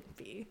wouldn't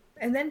be?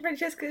 And then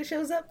Francesca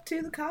shows up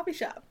to the coffee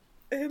shop,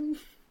 and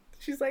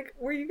she's like,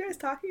 "Were you guys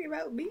talking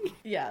about me?"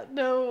 Yeah,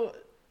 no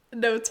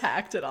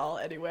tact at all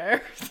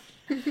anywhere.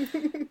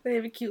 They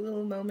have a cute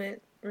little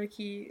moment.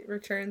 Ricky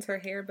returns her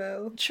hair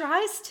bow.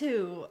 Tries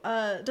to.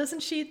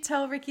 Doesn't she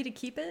tell Ricky to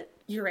keep it?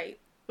 You're right.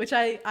 Which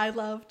I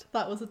loved.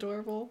 Thought was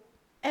adorable.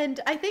 And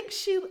I think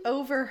she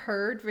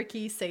overheard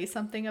Ricky say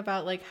something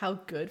about how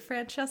good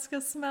Francesca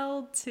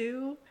smelled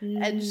too.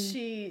 And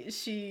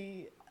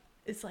she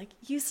is like,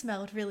 "You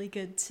smelled really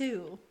good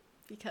too,"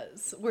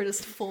 because we're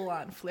just full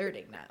on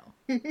flirting now.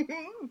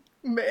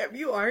 Ma'am,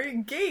 you are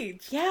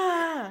engaged.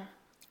 Yeah.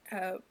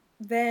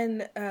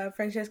 Then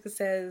Francesca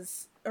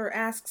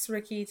asks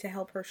Ricky to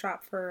help her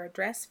shop for a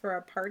dress for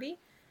a party,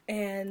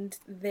 and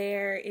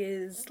there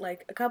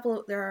are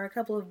a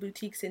couple of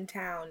boutiques in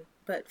town,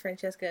 but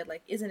Francesca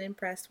isn't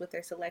impressed with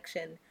their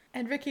selection.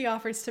 And Ricky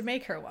offers to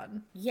make her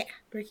one. Yeah,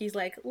 Ricky's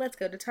like, "Let's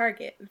go to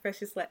Target." And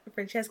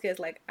Francesca is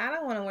like, "I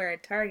don't want to wear a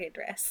Target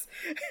dress."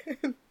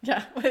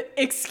 Yeah,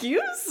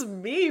 excuse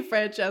me,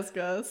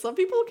 Francesca. Some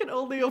people can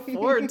only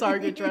afford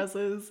Target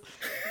dresses.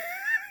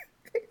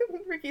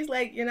 Ricky's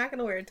like, "You're not going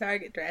to wear a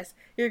Target dress.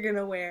 You're going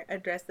to wear a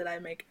dress that I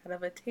make out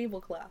of a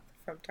tablecloth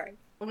from Target."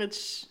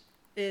 Which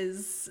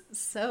is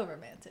so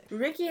romantic.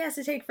 Ricky has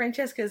to take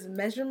Francesca's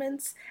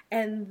measurements,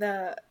 and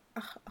the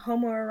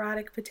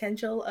homoerotic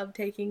potential of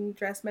taking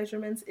dress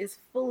measurements is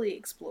fully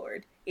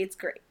explored. It's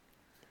great.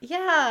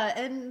 Yeah,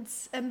 and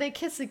they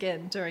kiss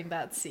again during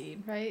that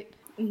scene, right?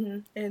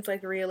 And it's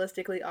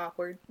realistically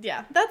awkward.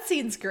 Yeah, that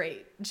scene's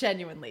great,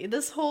 genuinely.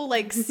 This whole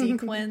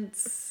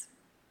sequence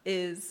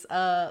is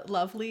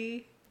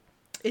lovely.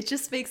 It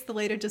just makes the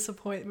later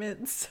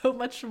disappointment so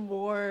much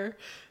more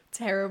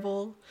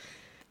terrible.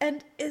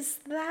 And is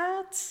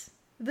that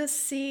the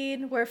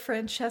scene where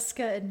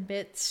Francesca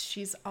admits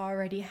she's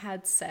already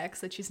had sex,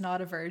 that she's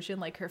not a virgin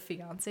like her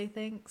fiance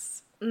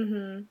thinks?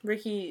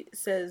 Ricky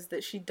says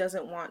that she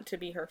doesn't want to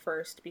be her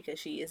first because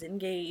she is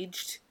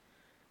engaged.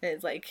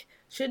 And it's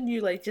shouldn't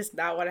you just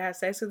not want to have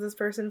sex with this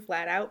person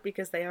flat out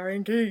because they are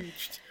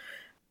engaged?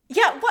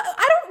 Yeah,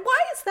 why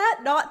is that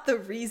not the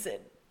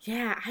reason?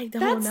 Yeah, I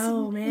don't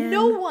know, man.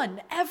 No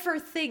one ever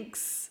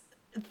thinks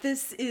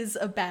this is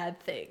a bad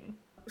thing.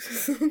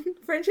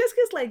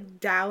 Francesca's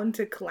down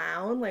to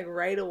clown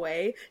right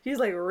away. She's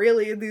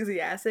really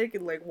enthusiastic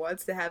and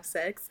wants to have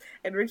sex,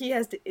 and Ricky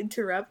has to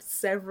interrupt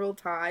several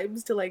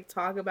times to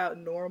talk about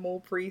normal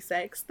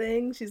pre-sex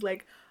things. She's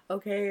like,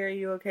 okay, are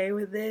you okay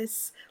with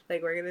this?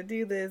 Like, we're gonna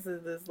do this,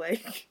 and this,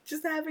 like,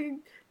 just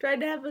trying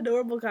to have a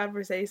normal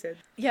conversation.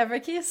 Yeah,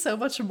 Ricky is so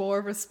much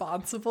more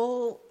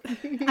responsible.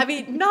 I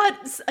mean,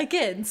 not,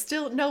 again,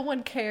 still no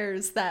one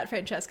cares that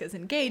Francesca's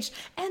engaged.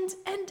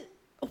 And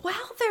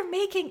while they're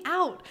making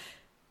out,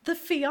 the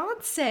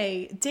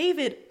fiance,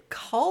 David,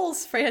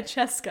 calls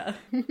Francesca.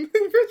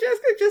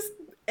 Francesca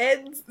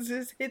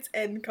just hits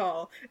end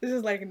call. It's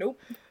just like, nope.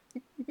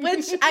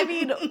 Which, I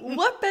mean,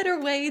 what better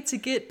way to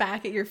get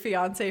back at your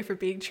fiance for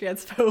being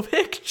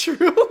transphobic,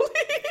 truly?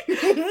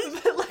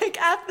 But,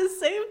 like, at the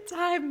same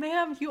time,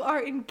 ma'am, you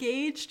are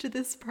engaged to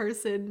this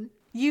person.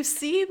 You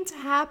seemed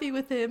happy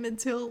with him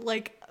until,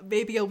 like,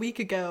 maybe a week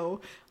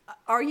ago.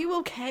 Are you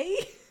okay?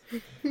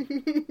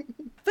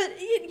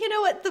 But you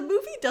know what? The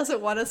movie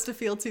doesn't want us to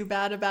feel too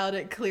bad about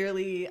it,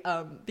 clearly,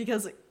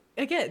 because,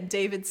 again,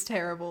 David's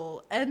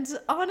terrible. And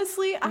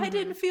honestly, I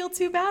didn't feel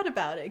too bad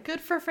about it. Good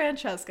for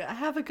Francesca.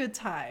 Have a good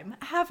time.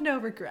 Have no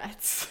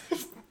regrets.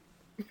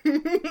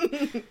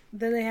 Then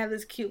they have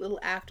this cute little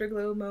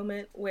afterglow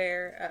moment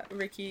where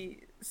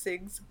Ricky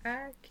sings,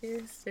 I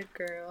kissed a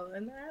girl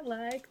and I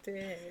liked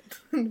it.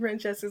 And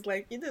Francesca's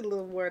like, you did a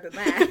little more than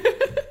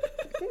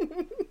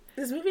that.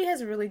 This movie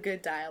has really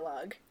good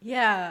dialogue.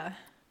 Yeah.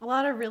 A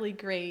lot of really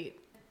great,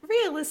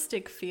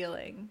 realistic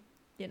feeling,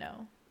 you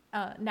know.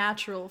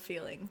 Natural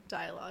feeling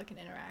dialogue and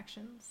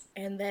interactions.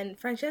 And then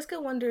Francesca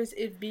wonders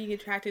if being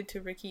attracted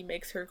to Ricky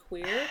makes her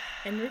queer,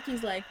 and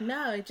Ricky's like,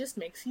 no, it just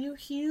makes you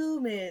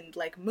human.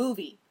 Like,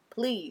 movie,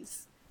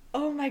 please.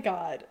 Oh my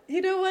god.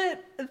 You know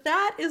what?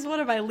 That is one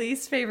of my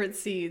least favorite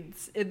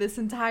scenes in this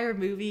entire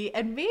movie,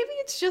 and maybe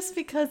it's just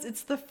because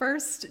it's the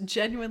first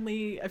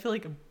genuinely, I feel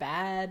like, a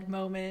bad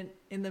moment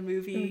in the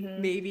movie,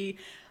 maybe.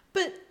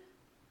 But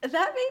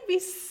that made me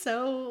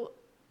so...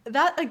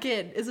 That,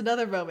 again, is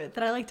another moment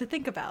that I like to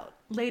think about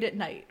late at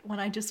night when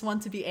I just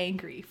want to be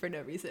angry for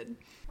no reason.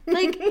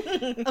 Like,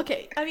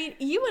 okay, I mean,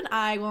 you and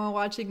I, when we're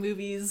watching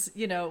movies,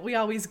 you know, we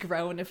always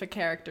groan if a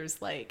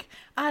character's like,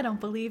 I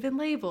don't believe in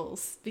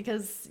labels,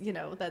 because, you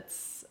know,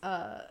 that's,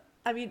 I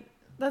mean,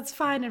 that's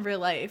fine in real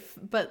life,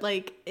 but,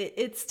 like,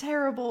 it's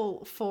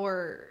terrible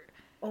for...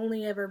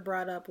 Only ever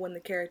brought up when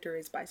the character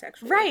is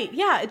bisexual. Right,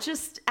 yeah, it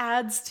just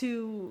adds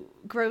to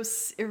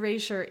gross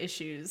erasure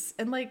issues.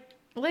 And, like,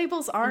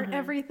 labels aren't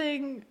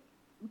everything,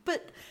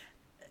 but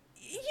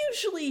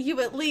usually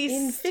you at least...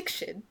 In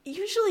fiction.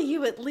 Usually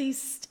you at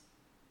least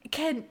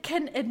can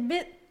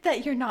admit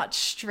that you're not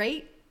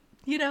straight,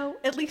 you know?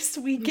 At least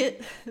we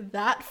get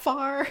that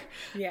far.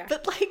 Yeah.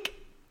 But, like...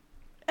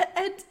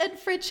 And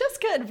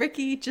Francesca and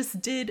Ricky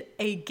just did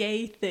a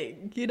gay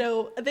thing, you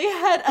know? They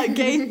had a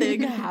gay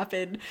thing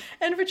happen.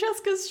 And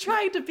Francesca's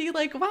trying to be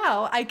like,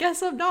 wow, I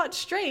guess I'm not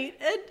straight.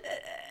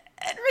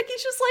 And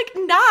Ricky's just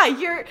like,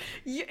 nah,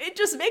 it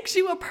just makes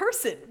you a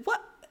person.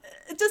 What?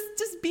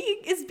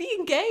 Is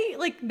being gay,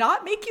 like,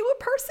 not make you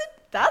a person?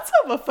 That's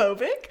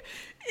homophobic.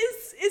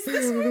 Is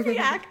this movie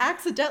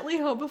accidentally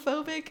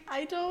homophobic?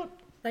 I don't...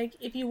 Like,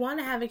 if you want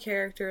to have a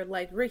character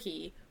like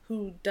Ricky,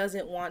 who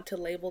doesn't want to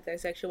label their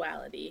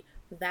sexuality,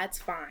 that's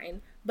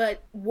fine.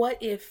 But what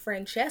if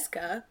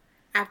Francesca,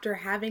 after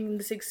having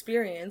this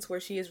experience where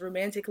she is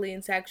romantically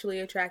and sexually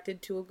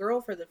attracted to a girl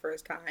for the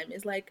first time,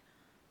 is like,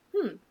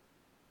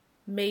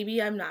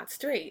 maybe I'm not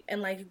straight,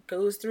 and, like,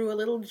 goes through a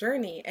little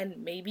journey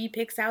and maybe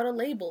picks out a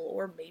label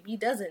or maybe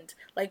doesn't.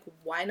 Like,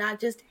 why not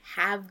just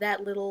have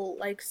that little,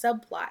 like,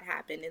 subplot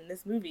happen in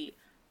this movie?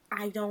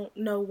 I don't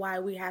know why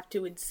we have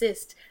to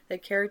insist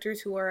that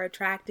characters who are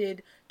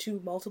attracted to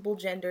multiple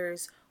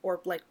genders, or,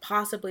 like,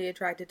 possibly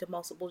attracted to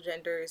multiple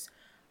genders,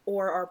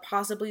 or are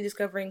possibly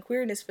discovering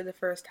queerness for the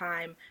first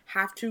time,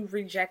 have to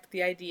reject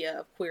the idea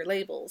of queer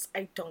labels.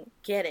 I don't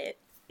get it.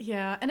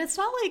 Yeah, and it's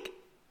not like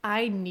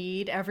I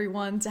need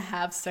everyone to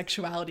have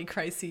sexuality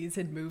crises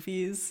in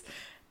movies.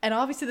 And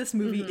obviously this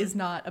movie is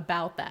not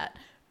about that.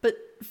 But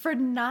for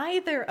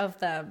neither of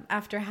them,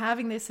 after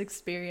having this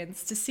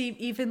experience, to seem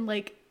even,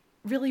 like,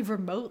 really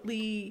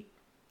remotely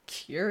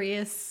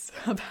curious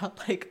about,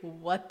 like,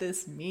 what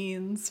this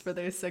means for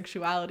their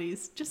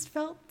sexualities just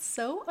felt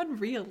so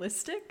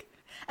unrealistic.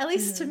 At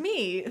least to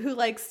me, who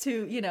likes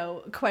to, you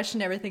know,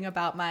 question everything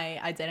about my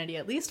identity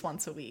at least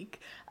once a week.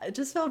 It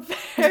just felt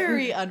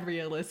very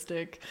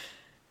unrealistic.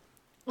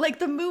 Like,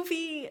 the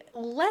movie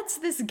lets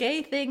this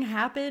gay thing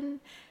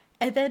happen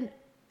and then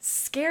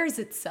scares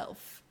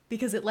itself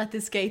because it let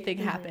this gay thing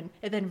happen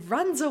and then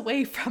runs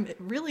away from it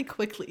really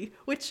quickly,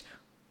 which...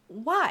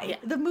 Why? Yeah.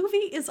 The movie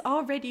is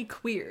already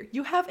queer.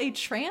 You have a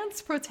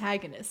trans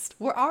protagonist.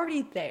 We're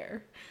already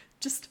there.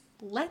 Just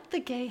let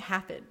the gay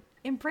happen.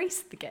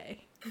 Embrace the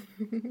gay.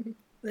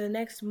 The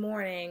next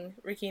morning,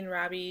 Ricky and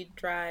Robbie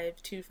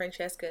drive to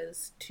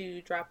Francesca's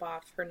to drop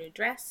off her new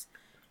dress,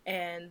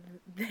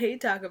 and they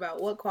talk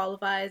about what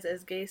qualifies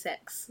as gay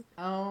sex.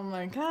 Oh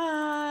my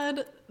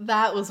god.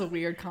 That was a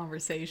weird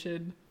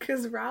conversation.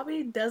 Because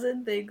Robbie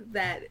doesn't think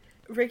that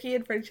Ricky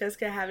and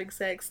Francesca having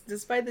sex,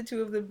 despite the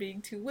two of them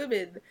being two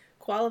women,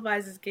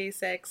 qualifies as gay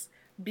sex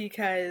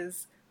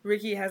because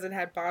Ricky hasn't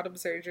had bottom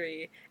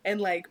surgery. And,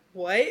 like,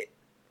 what?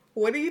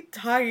 What are you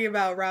talking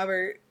about,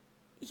 Robert?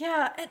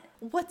 Yeah, and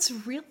what's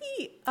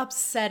really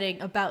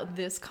upsetting about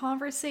this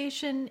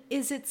conversation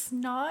is it's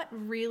not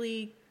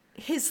really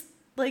his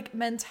like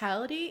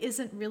mentality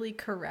isn't really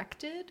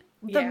corrected.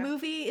 The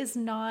movie is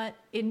not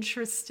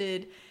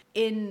interested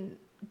in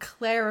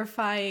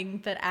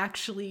clarifying that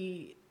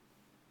actually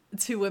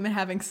two women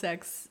having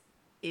sex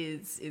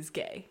is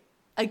gay.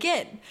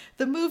 Again,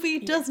 the movie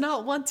does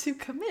not want to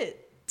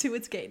commit to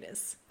its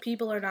gayness.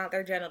 People are not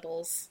their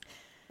genitals.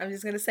 I'm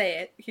just going to say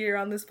it here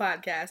on this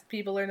podcast.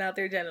 People are not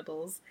their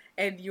genitals,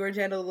 and your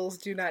genitals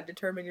do not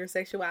determine your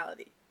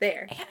sexuality.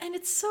 There. And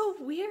it's so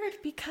weird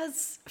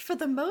because for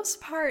the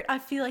most part, I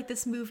feel like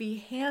this movie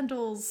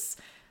handles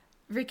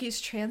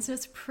Ricky's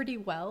transness pretty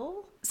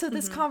well. So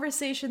this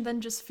conversation then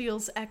just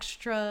feels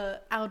extra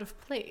out of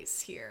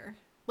place here.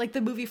 Like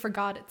the movie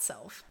forgot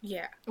itself.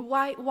 Yeah.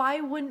 Why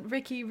wouldn't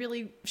Ricky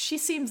really... She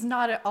seems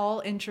not at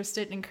all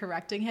interested in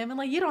correcting him. And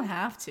like, you don't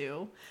have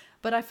to.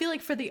 But I feel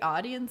like for the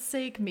audience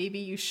sake, maybe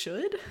you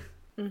should.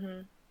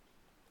 Mm-hmm.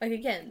 Like,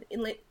 again,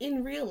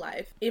 in real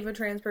life, if a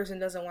trans person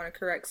doesn't want to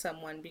correct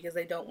someone because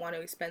they don't want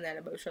to expend that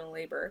emotional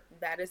labor,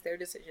 that is their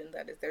decision.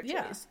 That is their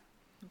choice.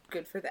 Yeah.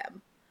 Good for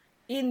them.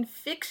 In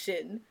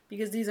fiction,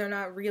 because these are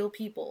not real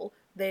people,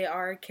 they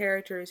are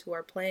characters who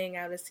are playing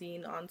out a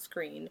scene on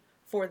screen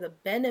for the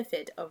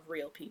benefit of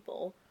real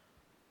people.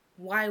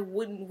 Why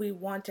wouldn't we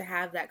want to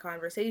have that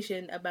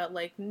conversation about,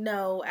 like,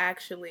 no,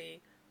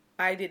 actually,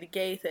 I did a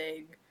gay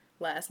thing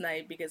last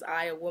night because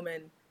I, a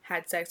woman,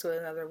 had sex with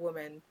another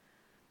woman.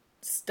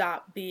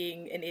 Stop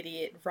being an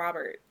idiot,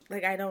 Robert.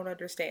 Like, I don't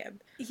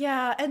understand.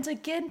 Yeah, and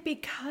again,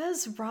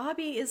 because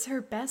Robbie is her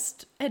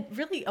best and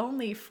really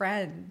only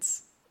friend,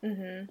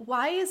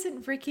 why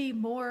isn't Ricky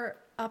more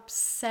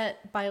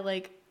upset by,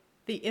 like,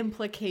 the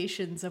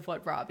implications of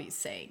what Robbie's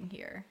saying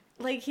here?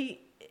 Like,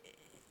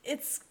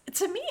 it's,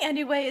 to me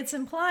anyway, it's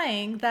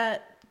implying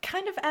that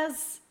kind of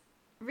as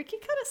Ricky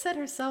kind of said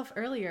herself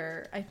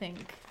earlier, I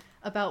think,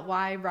 about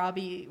why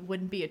Robbie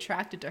wouldn't be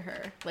attracted to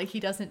her. Like,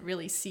 he doesn't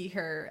really see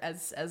her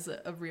as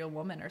a real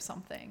woman or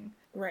something.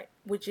 Right,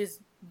 which is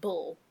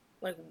bull.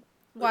 Like,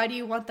 why do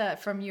you want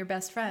that from your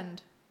best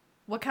friend?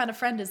 What kind of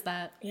friend is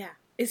that? Yeah.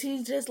 Is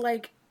he just,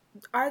 like,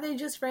 are they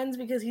just friends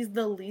because he's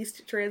the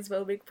least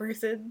transphobic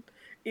person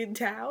in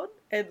town?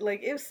 And,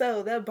 like, if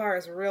so, that bar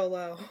is real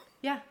low.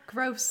 Yeah,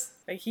 gross.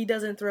 Like, he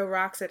doesn't throw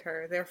rocks at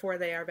her, therefore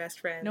they are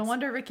best friends. No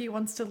wonder Ricky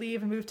wants to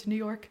leave and move to New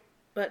York.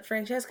 But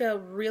Francesca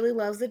really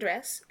loves the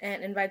dress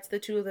and invites the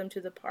two of them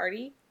to the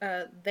party.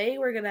 They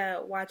were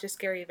gonna watch a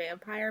scary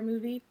vampire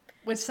movie.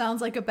 Which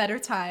sounds like a better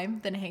time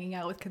than hanging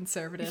out with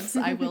conservatives,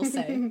 I will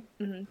say.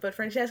 But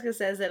Francesca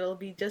says that it'll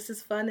be just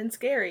as fun and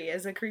scary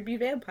as a creepy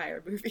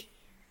vampire movie.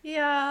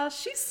 Yeah,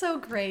 she's so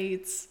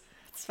great.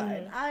 It's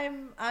fine.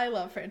 I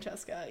love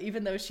Francesca,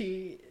 even though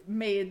she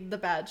made the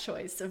bad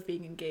choice of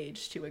being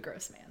engaged to a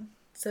gross man.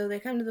 So they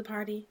come to the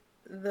party.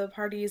 The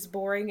party is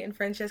boring, and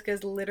Francesca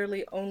is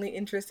literally only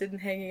interested in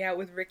hanging out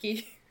with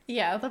Ricky.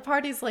 Yeah, the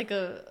party's like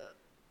a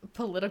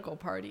political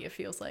party, it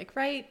feels like,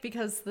 right?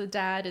 Because the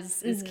dad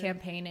is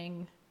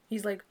campaigning.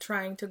 He's, like,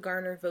 trying to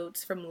garner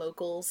votes from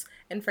locals,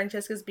 and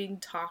Francesca's being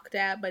talked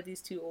at by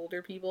these two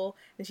older people,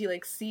 and she,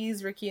 like,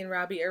 sees Ricky and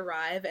Robbie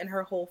arrive, and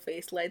her whole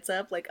face lights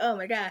up, like, oh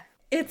my god.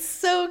 It's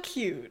so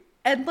cute.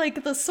 And,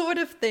 like, the sort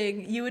of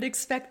thing you would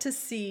expect to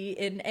see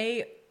in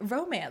a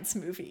romance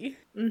movie.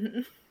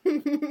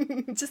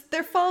 Just,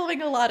 they're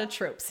following a lot of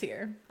tropes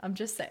here. I'm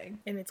just saying.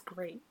 And it's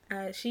great.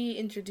 She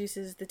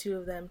introduces the two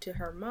of them to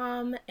her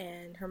mom,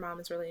 and her mom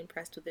is really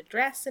impressed with the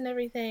dress and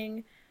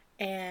everything.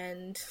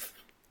 And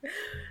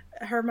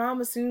her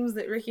mom assumes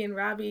that Ricky and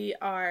Robbie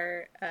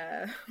are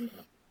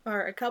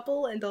a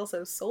couple and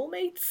also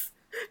soulmates,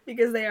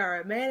 because they are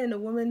a man and a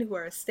woman who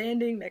are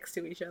standing next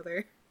to each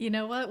other. You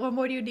know what? What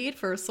more do you need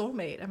for a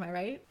soulmate? Am I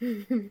right?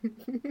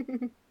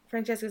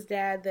 Francesca's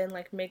dad then,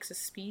 like, makes a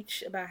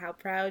speech about how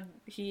proud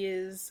he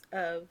is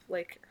of,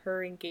 like,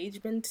 her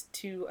engagement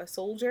to a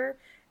soldier,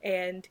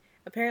 and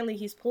apparently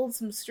he's pulled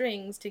some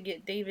strings to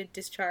get David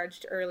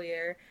discharged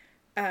earlier,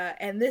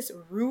 and this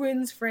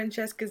ruins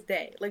Francesca's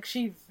day. Like,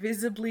 she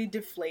visibly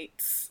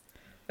deflates.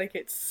 Like,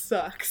 it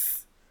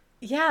sucks.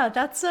 Yeah,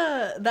 that's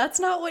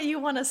not what you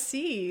want to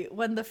see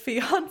when the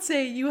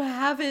fiance you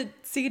haven't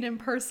seen in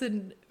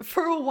person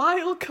for a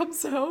while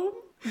comes home.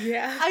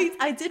 Yeah.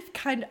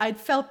 I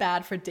felt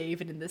bad for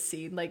David in this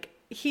scene. Like,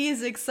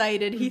 he's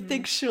excited. He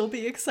thinks she'll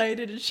be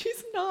excited, and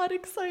she's not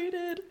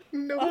excited.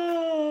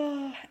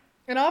 No.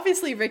 And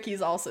obviously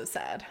Ricky's also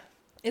sad.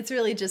 It's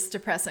really just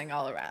depressing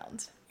all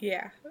around.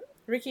 Yeah.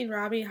 Ricky and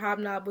Robbie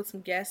hobnob with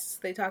some guests.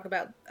 They talk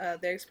about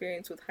their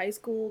experience with high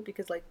school,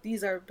 because, like,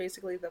 these are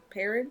basically the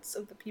parents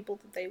of the people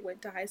that they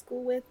went to high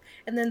school with,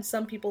 and then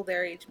some people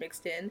their age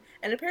mixed in.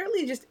 And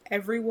apparently just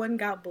everyone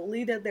got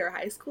bullied at their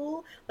high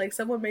school. Like,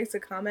 someone makes a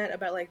comment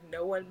about, like,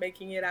 no one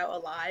making it out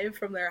alive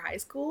from their high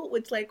school,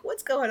 which, like,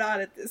 what's going on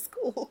at this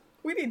school?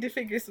 We need to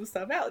figure some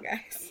stuff out,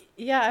 guys.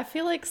 Yeah, I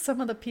feel like some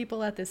of the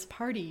people at this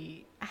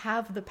party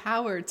have the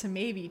power to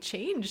maybe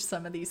change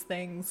some of these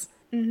things.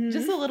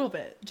 Just a little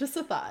bit. Just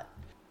a thought.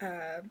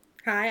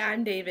 Hi,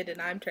 I'm David,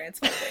 and I'm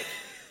transphobic.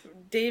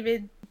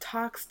 David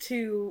talks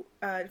to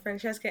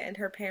Francesca and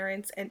her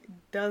parents and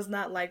does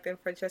not like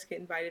that Francesca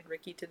invited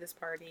Ricky to this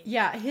party.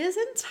 Yeah, his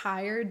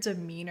entire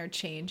demeanor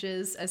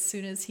changes as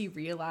soon as he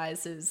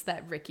realizes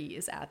that Ricky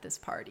is at this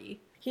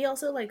party. He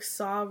also, like,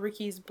 saw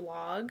Ricky's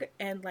blog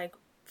and, like,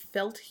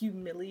 felt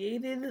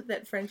humiliated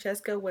that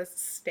Francesca was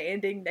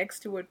standing next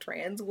to a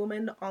trans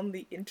woman on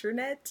the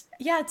internet.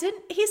 Yeah,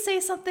 didn't he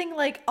say something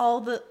like all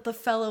the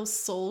fellow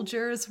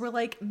soldiers were,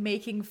 like,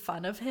 making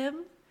fun of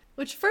him?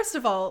 Which, first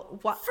of all,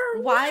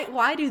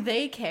 why do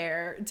they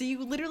care? Do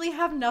you literally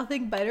have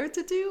nothing better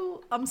to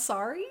do? I'm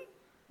sorry?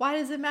 Why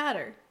does it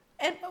matter?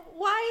 And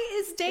why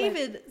is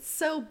David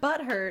so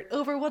butthurt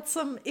over what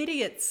some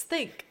idiots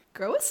think?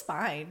 Grow a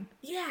spine.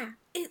 Yeah,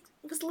 it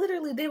was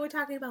literally, they were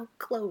talking about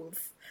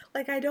clothes.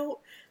 Like,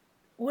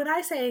 when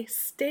I say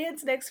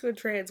stands next to a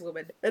trans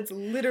woman, that's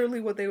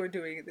literally what they were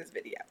doing in this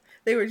video.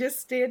 They were just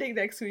standing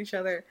next to each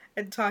other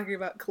and talking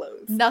about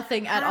clothes.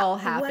 Nothing at all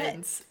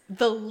happens. What?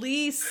 The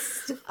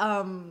least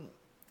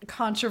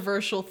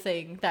controversial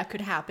thing that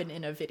could happen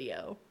in a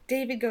video.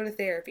 David go to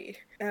therapy,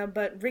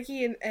 but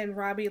Ricky and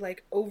Robbie,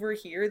 like,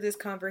 overhear this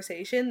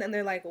conversation, and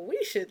they're like,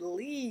 we should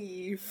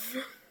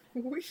leave.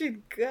 We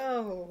should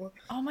go.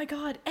 Oh my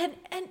god. And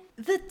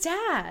the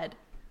dad,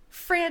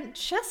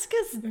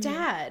 Francesca's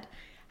dad,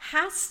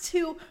 has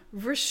to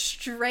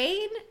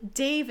restrain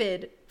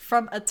David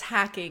from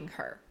attacking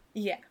her.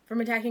 Yeah,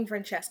 from attacking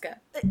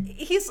Francesca.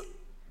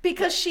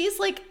 Because she's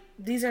like...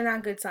 These are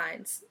not good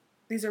signs.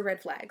 These are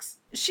red flags.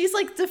 She's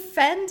like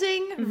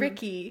defending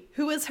Ricky,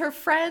 who is her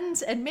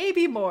friend and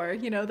maybe more.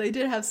 You know, they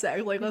did have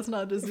sex. Like, let's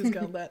not just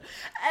discount that.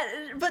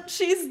 But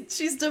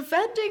she's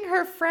defending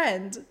her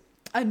friend,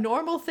 a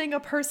normal thing a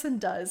person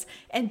does,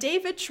 and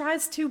David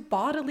tries to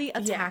bodily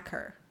attack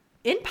her.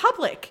 In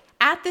public,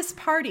 at this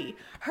party.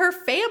 Her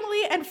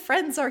family and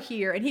friends are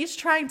here, and he's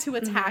trying to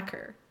attack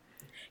her.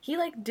 He,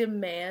 like,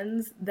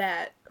 demands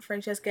that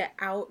Francesca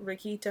out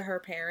Ricky to her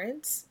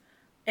parents,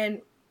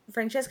 and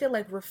Francesca,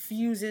 like,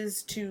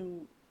 refuses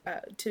to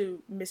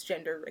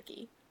misgender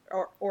Ricky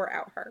or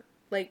out her.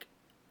 Like,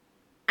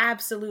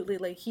 absolutely,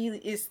 like, he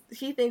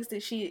thinks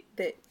that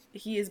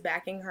he is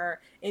backing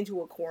her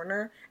into a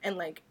corner and,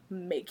 like,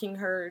 making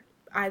her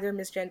either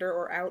misgender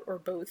or out or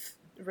both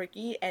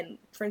Ricky, and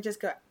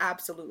Francesca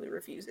absolutely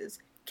refuses.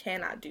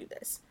 Cannot do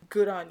this.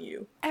 Good on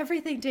you.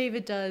 Everything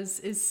David does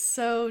is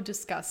so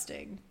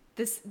disgusting.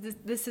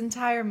 This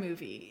entire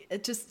movie,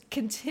 it just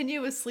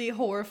continuously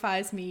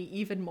horrifies me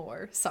even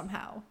more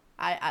somehow.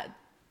 I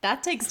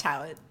that takes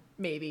talent,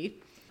 maybe.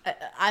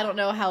 I don't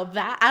know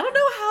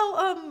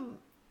how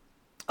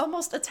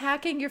almost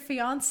attacking your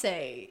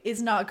fiance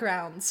is not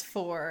grounds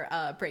for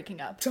breaking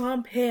up.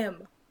 Dump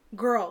him.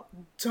 Girl,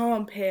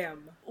 dump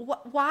him.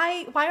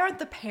 Why aren't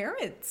the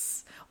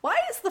parents? Why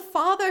is the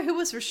father who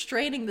was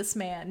restraining this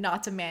man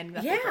not demanding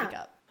that they break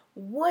up?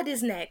 What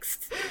is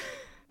next?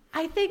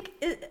 I think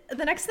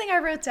the next thing I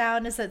wrote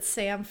down is that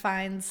Sam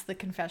finds the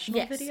confessional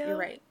video. Yes, you're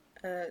right.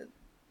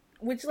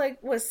 Which,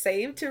 like, was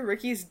saved to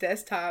Ricky's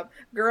desktop.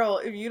 Girl,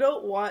 if you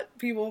don't want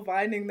people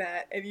finding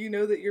that and you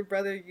know that your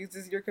brother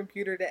uses your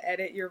computer to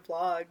edit your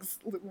vlogs,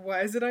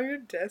 why is it on your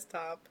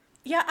desktop?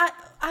 Yeah,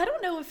 I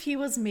don't know if he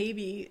was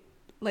maybe,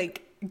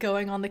 like,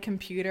 going on the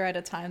computer at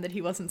a time that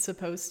he wasn't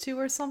supposed to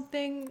or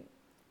something.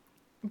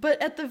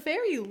 But at the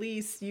very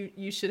least,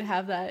 you should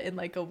have that in,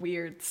 like, a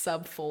weird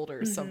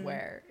subfolder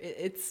somewhere.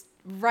 It's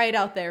right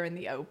out there in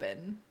the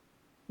open.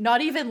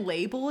 Not even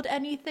labeled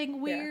anything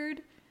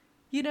weird,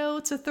 you know,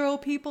 to throw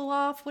people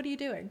off. What are you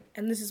doing?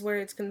 And this is where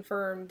it's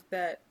confirmed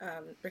that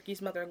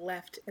Ricky's mother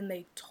left and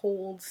they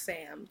told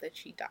Sam that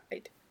she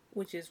died.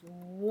 Which is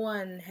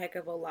one heck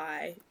of a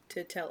lie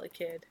to tell a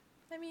kid.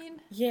 I mean...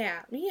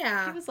 Yeah.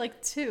 He was,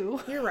 like,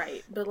 2. You're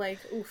right, but, like,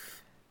 oof.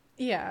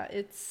 Yeah,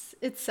 it's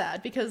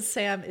sad because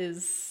Sam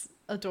is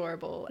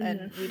adorable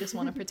and we just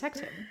want to protect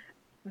him.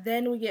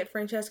 Then we get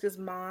Francesca's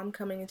mom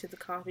coming into the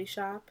coffee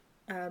shop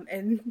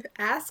and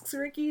asks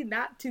Ricky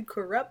not to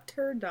corrupt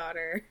her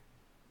daughter.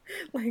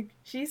 Like,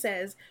 she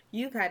says,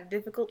 you've had a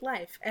difficult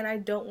life and I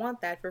don't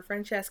want that for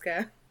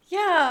Francesca.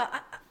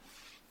 Yeah.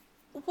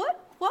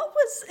 What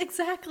was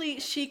exactly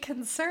she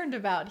concerned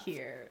about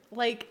here?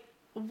 Like,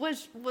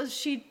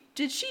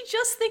 did she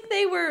think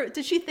they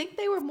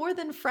were more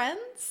than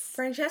friends?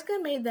 Francesca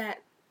made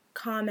that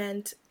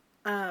comment,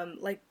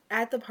 like,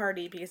 at the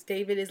party because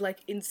David is, like,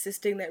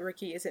 insisting that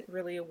Ricky isn't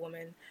really a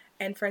woman.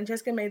 And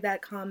Francesca made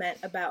that comment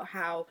about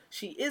how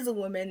she is a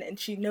woman and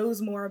she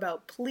knows more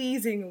about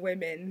pleasing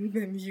women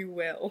than you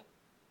will.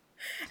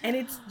 And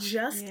it's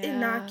just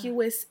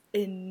innocuous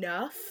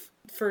enough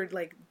for,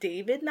 like,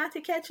 David not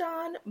to catch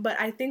on. But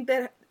I think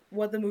that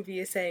what the movie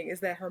is saying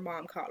is that her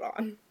mom caught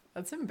on.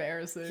 That's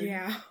embarrassing.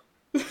 Yeah.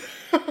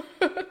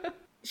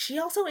 She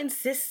also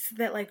insists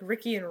that, like,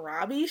 Ricky and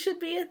Robbie should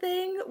be a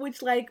thing,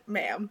 which, like,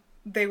 ma'am,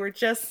 they were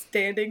just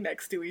standing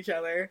next to each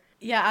other.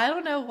 Yeah, I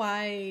don't know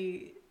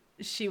why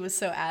she was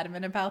so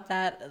adamant about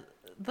that.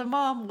 The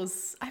mom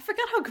was... I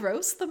forgot how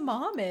gross the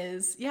mom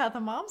is. Yeah, the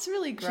mom's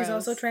really gross. She's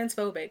also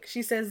transphobic.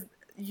 She says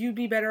you'd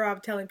be better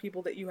off telling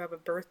people that you have a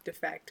birth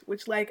defect,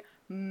 which, like,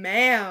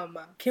 ma'am,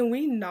 can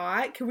we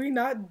not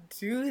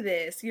do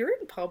this? You're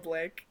in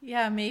public.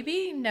 Yeah,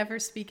 maybe never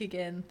speak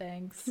again,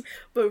 thanks.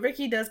 But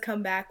Ricky does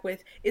come back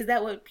with, is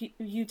that what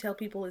you tell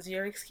people is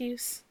your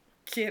excuse?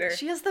 Get her.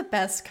 She has the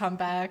best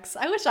comebacks.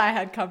 I wish I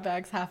had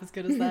comebacks half as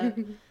good as that.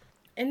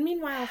 And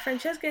meanwhile,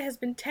 Francesca has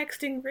been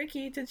texting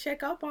Ricky to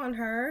check up on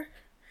her.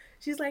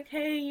 She's like,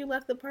 hey, you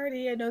left the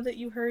party. I know that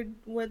you heard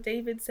what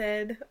David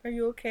said. Are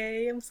you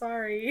okay? I'm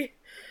sorry.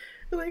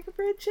 Like,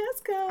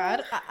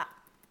 Francesca.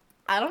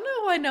 I don't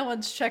know why no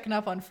one's checking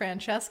up on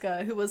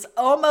Francesca, who was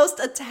almost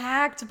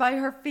attacked by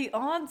her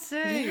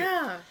fiancé.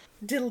 Yeah.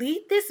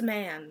 Delete this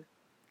man.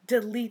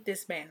 Delete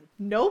this man.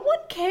 No one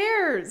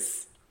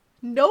cares.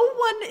 No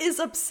one is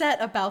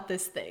upset about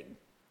this thing.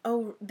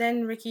 Oh,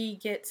 then Ricky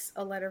gets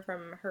a letter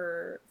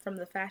from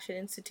the Fashion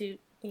Institute.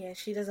 Yeah,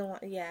 she doesn't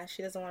want to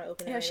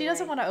open it. Yeah, she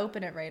doesn't want to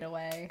open it right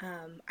away.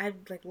 I've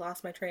like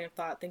lost my train of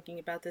thought thinking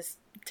about this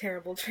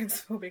terrible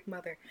transphobic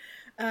mother.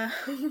 The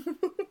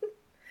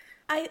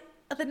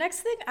next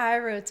thing I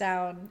wrote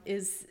down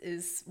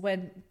is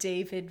when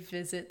David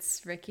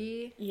visits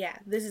Ricky. Yeah,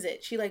 this is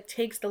it. She like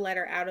takes the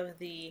letter out of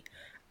the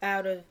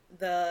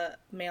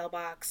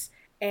mailbox,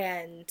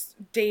 and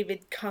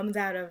David comes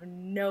out of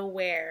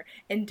nowhere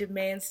and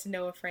demands to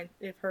know if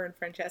her and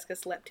Francesca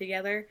slept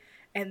together,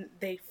 and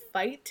they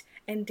fight,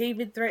 and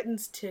David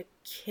threatens to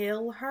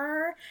kill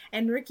her,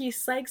 and Ricky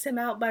psychs him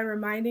out by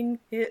reminding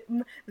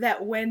him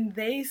that when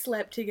they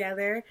slept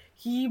together,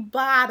 he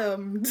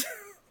bottomed.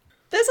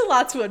 There's a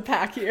lot to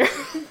unpack here.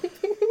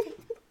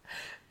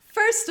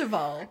 First of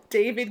all,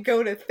 David,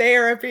 go to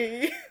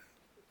therapy.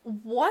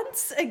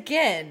 Once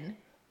again,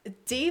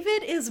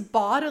 David is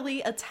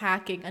bodily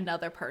attacking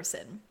another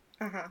person.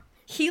 Uh-huh.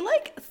 He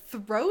like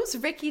throws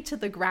Ricky to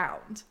the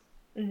ground.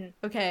 Mm-hmm.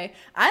 Okay,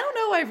 I don't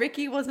know why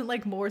Ricky wasn't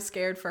like more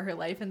scared for her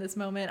life in this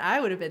moment. I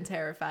would have been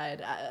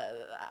terrified.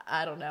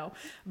 I don't know,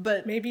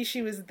 but maybe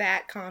she was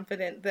that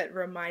confident that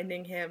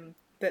reminding him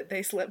that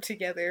they slept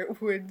together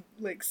would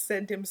like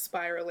send him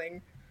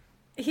spiraling.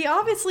 He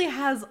obviously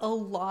has a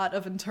lot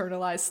of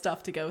internalized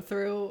stuff to go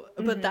through,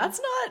 but that's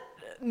not.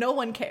 No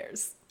one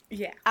cares.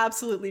 Yeah,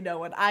 absolutely no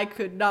one. I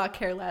could not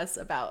care less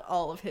about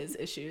all of his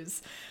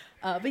issues.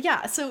 But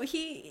yeah, so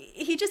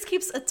he just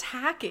keeps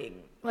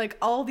attacking like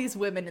all these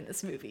women in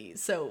this movie.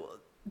 So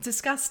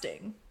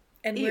disgusting.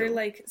 And Ew. We're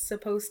like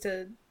supposed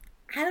to,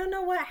 I don't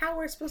know how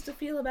we're supposed to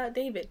feel about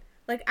David.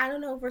 Like, I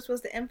don't know if we're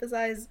supposed to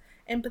empathize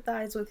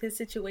with his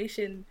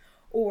situation,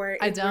 or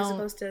if we're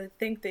supposed to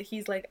think that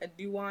he's like a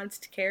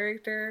nuanced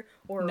character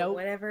or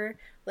whatever.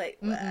 Like,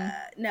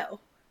 no.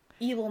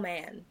 Evil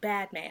man,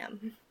 bad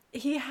man.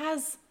 He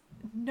has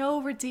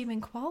no redeeming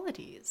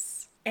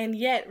qualities. And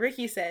yet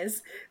Ricky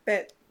says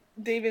that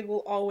David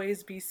will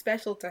always be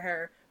special to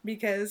her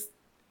because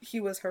he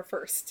was her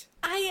first.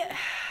 I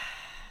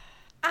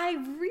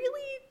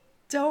really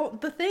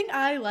don't. The thing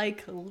I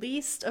like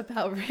least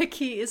about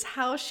Ricky is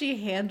how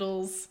she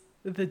handles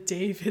the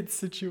David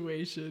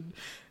situation.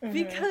 Mm-hmm.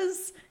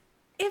 Because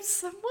if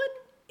someone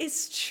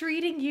is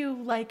treating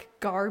you like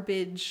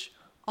garbage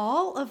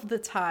all of the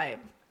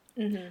time,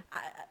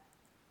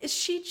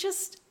 she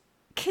just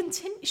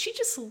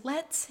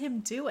lets him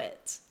do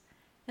it.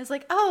 It's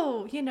like,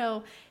 oh,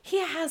 he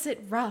has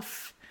it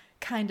rough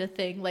kind of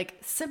thing, like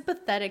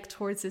sympathetic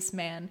towards this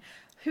man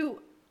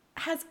who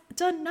has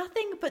done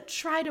nothing but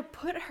try to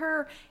put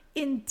her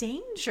in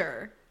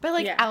danger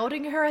by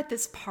outing her at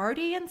this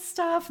party and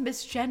stuff,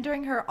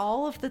 misgendering her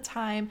all of the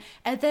time,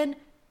 and then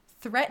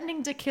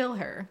threatening to kill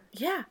her.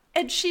 Yeah.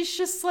 And she's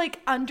just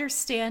like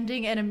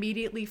understanding and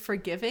immediately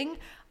forgiving.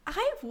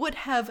 I would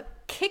have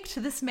kicked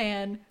this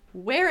man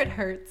where it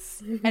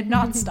hurts and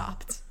not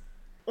stopped.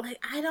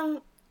 Like, I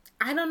don't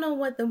know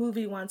what the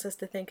movie wants us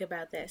to think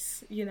about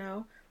this,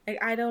 Like,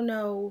 I don't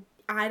know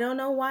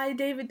why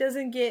David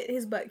doesn't get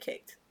his butt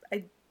kicked.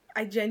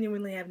 I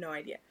genuinely have no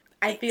idea.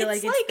 I feel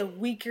like it's the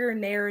weaker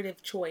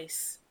narrative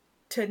choice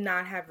to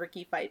not have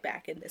Ricky fight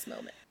back in this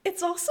moment.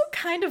 It's also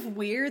kind of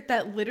weird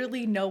that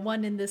literally no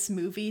one in this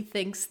movie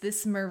thinks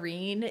this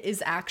Marine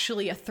is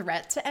actually a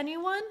threat to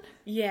anyone.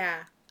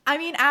 Yeah. I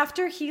mean,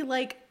 after he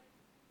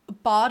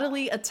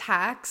bodily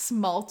attacks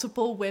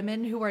multiple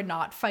women who are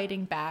not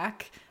fighting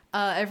back,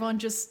 everyone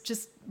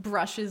just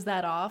brushes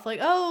that off. Like,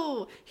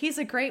 oh, he's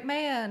a great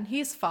man.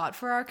 He's fought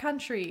for our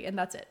country. And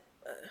that's it.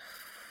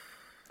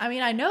 I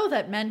mean, I know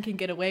that men can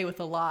get away with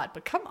a lot,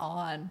 but come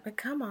on.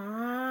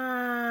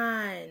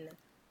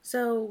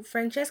 So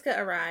Francesca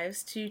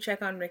arrives to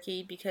check on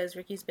Ricky because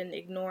Ricky's been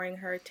ignoring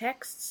her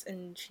texts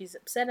and she's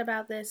upset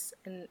about this.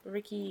 And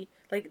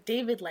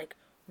David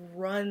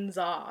runs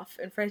off.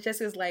 And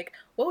Francesca's like,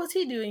 what was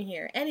he doing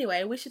here?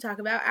 Anyway, we should talk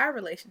about our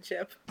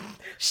relationship.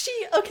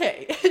 She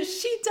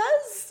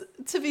does,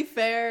 to be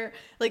fair,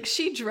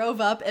 she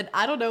drove up, and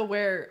I don't know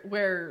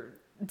where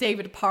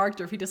David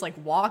parked or if he just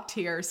walked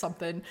here or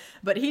something,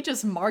 but he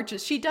just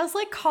marches. She does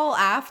call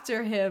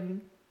after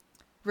him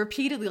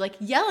repeatedly,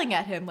 yelling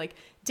at him,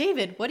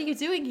 David, what are you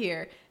doing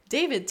here?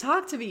 David,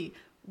 talk to me.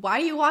 why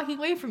are you walking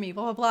away from me,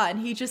 blah blah blah, and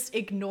he just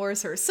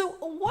ignores her. So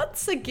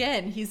once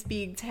again he's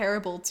being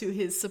terrible to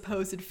his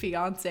supposed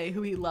fiance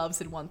who he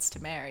loves and wants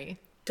to marry.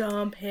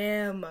 Dump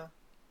him.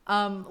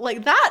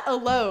 Like that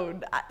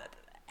alone,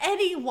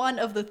 any one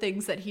of the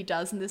things that he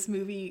does in this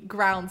movie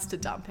grounds to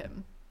dump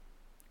him,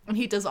 and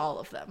he does all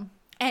of them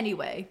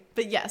anyway.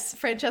 But yes,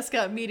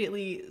 Francesca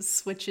immediately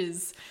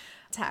switches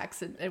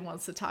tacks and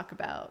wants to talk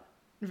about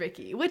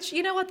Ricky, which,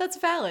 you know what, that's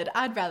valid.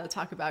 I'd rather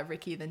talk about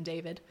Ricky than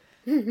David.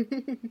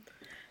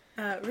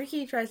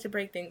 Ricky tries to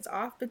break things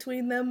off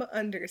between them,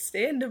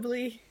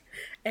 understandably.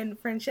 And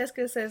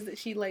Francesca says that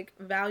she, like,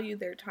 valued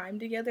their time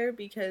together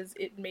because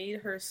it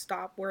made her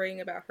stop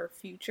worrying about her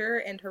future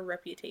and her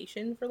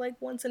reputation for, like,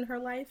 once in her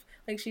life.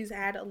 Like, she's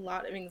had a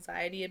lot of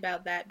anxiety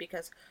about that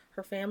because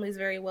her family's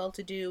very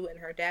well-to-do and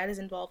her dad is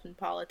involved in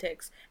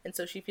politics, and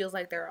so she feels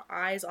like there are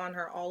eyes on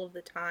her all of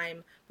the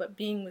time, but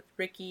being with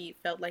Ricky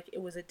felt like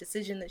it was a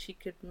decision that she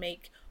could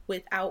make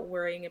without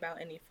worrying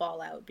about any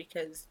fallout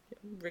because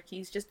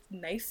Ricky's just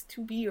nice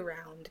to be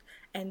around,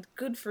 and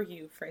good for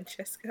you,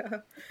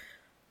 Francesca.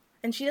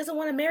 And she doesn't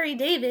want to marry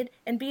David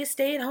and be a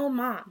stay-at-home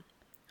mom,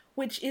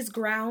 which is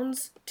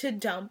grounds to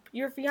dump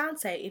your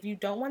fiance. If you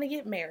don't want to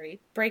get married,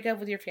 break up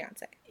with your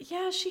fiance.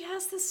 Yeah, she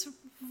has this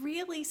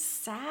really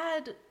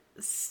sad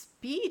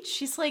speech.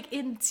 She's like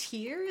in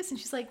tears and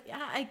she's like,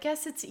 yeah, I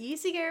guess it's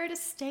easier to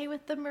stay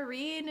with the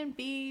Marine and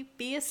be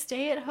a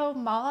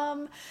stay-at-home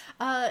mom,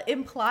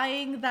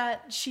 implying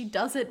that she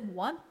doesn't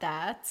want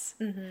that.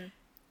 Mm-hmm.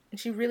 And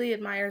she really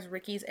admires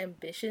Ricky's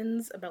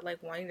ambitions about,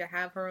 like, wanting to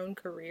have her own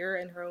career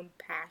and her own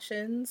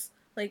passions.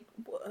 Like,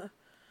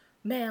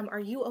 ma'am, are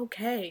you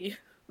okay?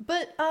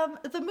 But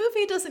the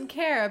movie doesn't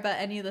care about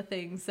any of the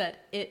things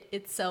that it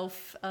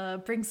itself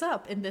brings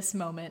up in this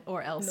moment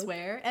or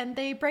elsewhere. Nope. And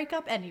they break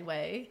up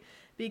anyway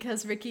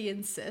because Ricky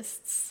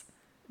insists.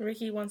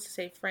 Ricky wants to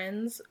stay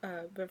friends,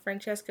 but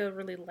Francesca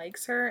really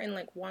likes her and,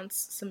 like, wants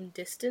some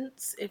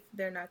distance if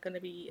they're not going to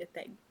be a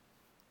thing.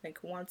 Like,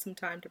 wants some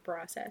time to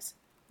process.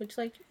 Which,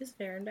 like, is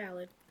fair and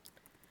valid.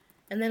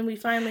 And then we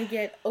finally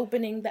get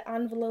opening the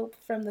envelope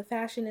from the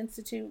Fashion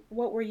Institute.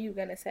 What were you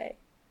gonna say?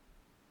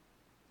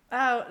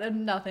 Oh,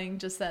 nothing.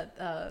 Just that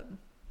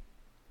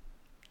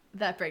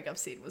that breakup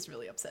scene was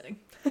really upsetting.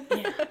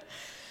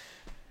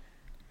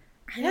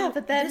 Yeah.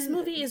 But then this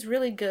movie is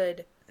really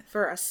good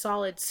for a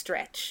solid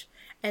stretch.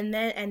 And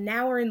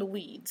now we're in the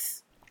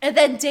weeds. And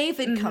then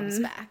David comes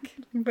back.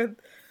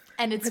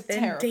 And it's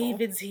terrible.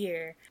 David's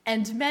here.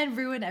 And men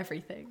ruin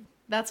everything.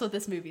 That's what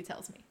this movie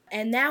tells me.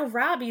 And now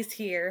Robbie's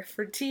here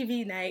for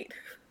TV night.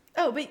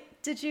 Oh, but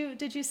did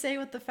you say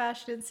what the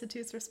Fashion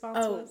Institute's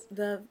response was?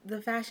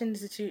 The Fashion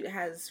Institute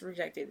has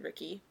rejected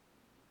Ricky,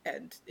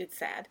 and it's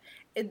sad.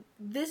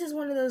 This is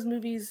one of those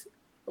movies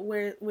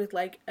where with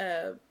like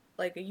a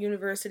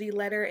university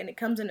letter, and it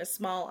comes in a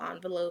small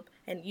envelope.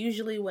 And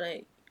usually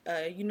when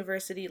a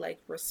university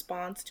like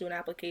response to an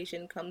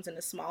application comes in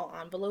a small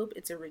envelope,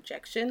 it's a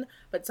rejection.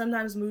 But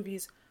sometimes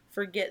movies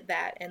forget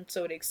that, and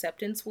so an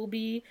acceptance will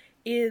be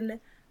in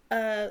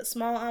a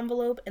small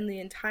envelope. And the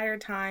entire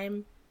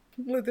time,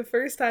 the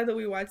first time that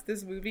we watched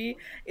this movie,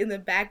 in the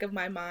back of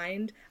my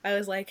mind I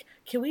was like,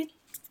 can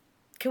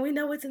we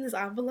know what's in this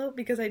envelope,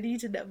 because I need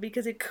to know,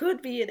 because it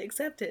could be an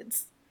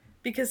acceptance,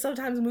 because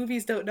sometimes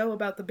movies don't know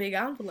about the big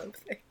envelope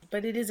thing.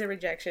 But it is a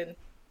rejection.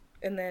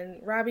 And then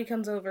Robbie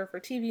comes over for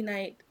TV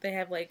night. They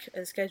have like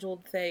a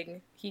scheduled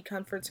thing. He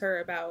comforts her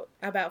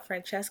about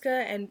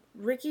Francesca, and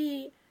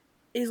Ricky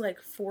is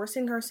like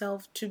forcing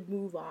herself to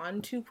move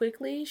on too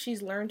quickly.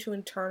 She's learned to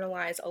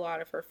internalize a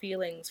lot of her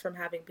feelings from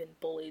having been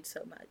bullied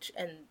so much.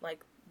 And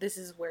like, this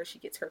is where she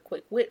gets her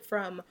quick wit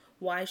from,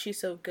 why she's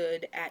so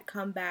good at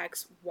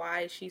comebacks,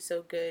 why she's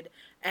so good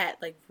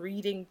at like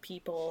reading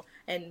people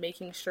and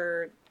making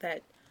sure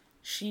that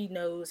she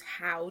knows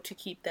how to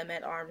keep them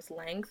at arm's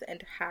length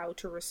and how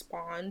to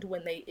respond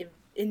when they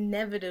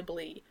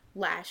inevitably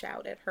lash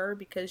out at her,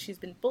 because she's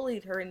been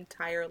bullied her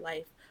entire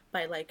life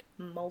by like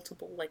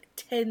multiple, like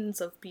tens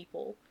of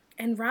people.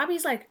 And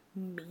Robbie's like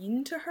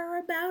mean to her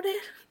about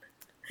it.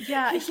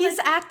 Yeah, he's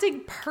like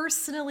acting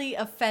personally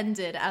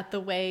offended at the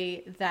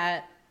way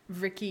that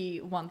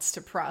Ricky wants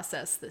to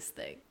process this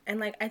thing. And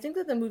like, I think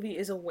that the movie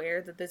is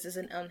aware that this is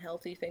an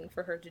unhealthy thing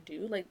for her to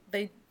do. Like,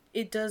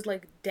 it does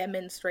like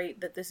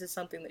demonstrate that this is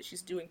something that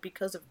she's doing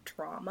because of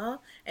trauma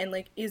and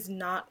like is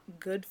not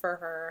good for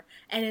her.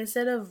 And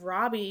instead of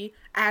Robbie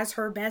as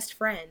her best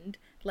friend,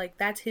 like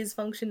that's his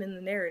function in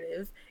the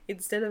narrative,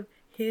 instead of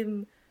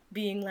him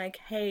being like,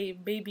 hey,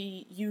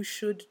 maybe you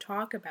should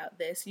talk about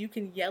this, you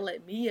can yell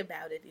at me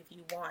about it if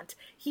you want,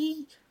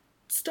 he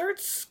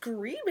starts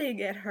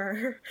screaming at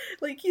her.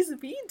 Like, he's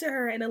mean to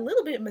her and a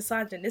little bit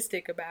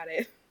misogynistic about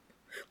it.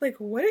 Like,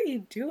 what are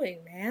you doing,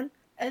 man?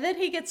 And then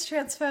he gets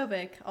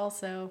transphobic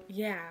also.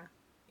 Yeah.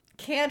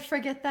 Can't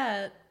forget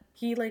that.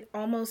 He like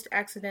almost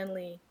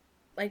accidentally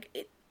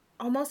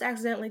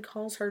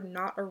calls her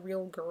not a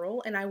real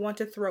girl, and I want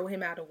to throw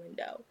him out a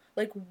window.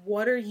 Like,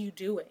 what are you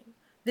doing?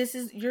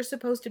 You're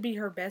supposed to be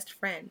her best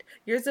friend.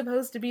 You're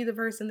supposed to be the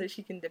person that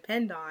she can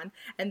depend on,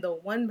 and the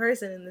one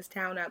person in this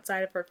town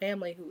outside of her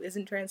family who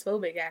isn't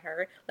transphobic at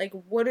her. Like,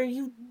 what are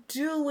you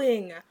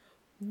doing?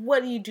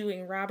 What are you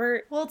doing,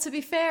 Robert? Well, to be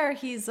fair,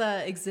 he's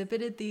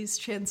exhibited these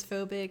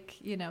transphobic,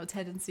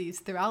 tendencies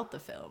throughout the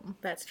film.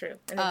 That's true.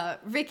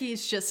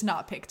 Ricky's just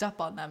not picked up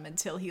on them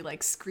until he,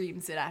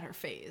 screams it at her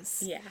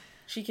face. Yeah.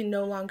 She can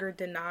no longer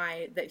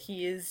deny that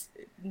he is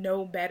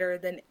no better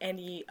than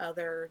any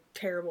other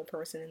terrible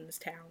person in this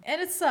town.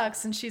 And it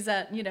sucks, and she's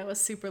at, a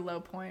super low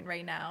point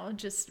right now.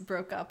 Just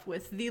broke up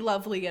with the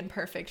lovely and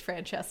perfect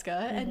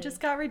Francesca and just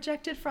got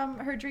rejected from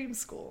her dream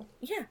school.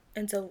 Yeah.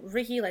 And so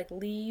Ricky,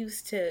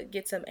 leaves to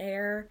get some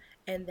air,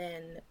 and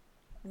then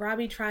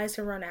Robbie tries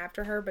to run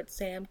after her, but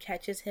Sam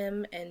catches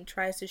him and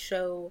tries to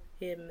show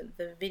him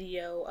the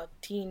video of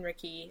teen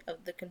Ricky,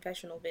 of the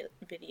confessional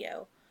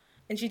video.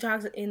 And she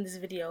talks in this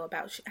video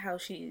about how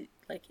she,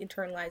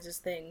 internalizes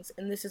things.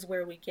 And this is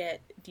where we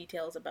get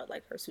details about,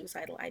 her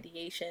suicidal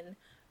ideation.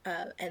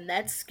 And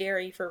that's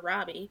scary for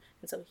Robbie.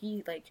 And so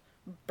he,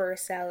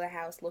 bursts out of the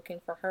house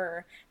looking for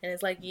her. And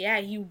is like, yeah,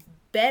 you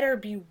better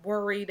be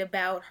worried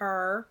about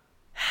her.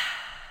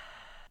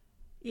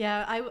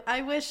 Yeah,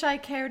 I wish I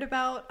cared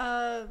about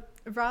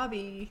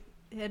Robbie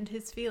and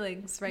his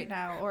feelings right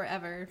now or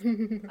ever.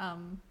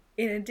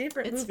 In a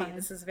different movie, fine.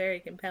 This is very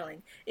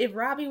compelling. If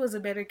Robbie was a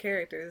better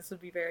character, this would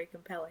be very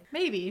compelling.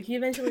 Maybe. He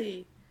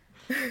eventually...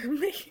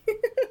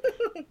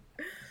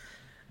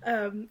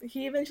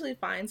 he eventually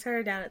finds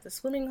her down at the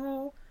swimming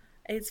hole.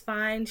 It's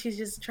fine. She's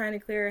just trying to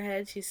clear her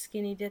head. She's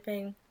skinny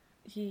dipping.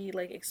 He,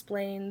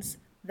 explains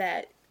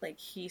that,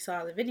 he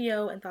saw the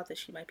video and thought that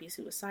she might be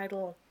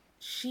suicidal.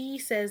 She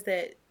says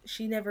that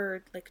she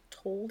never,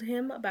 told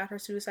him about her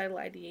suicidal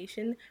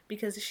ideation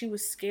because she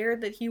was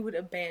scared that he would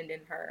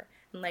abandon her.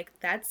 And,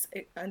 that's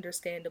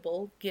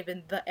understandable,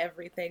 given the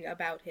everything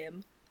about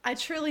him. I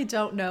truly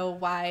don't know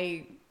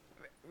why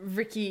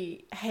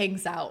Ricky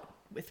hangs out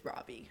with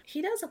Robbie.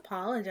 He does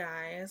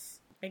apologize,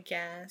 I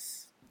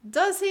guess.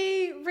 Does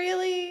he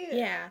really?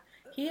 Yeah.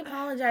 He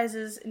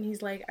apologizes, and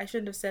he's like, I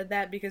shouldn't have said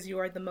that because you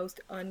are the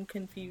most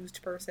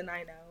unconfused person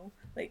I know.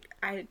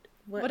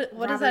 What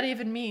does that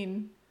even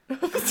mean?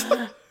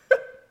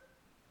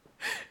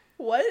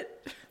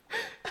 What?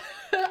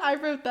 I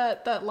wrote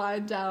that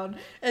line down,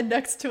 and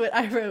next to it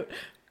I wrote,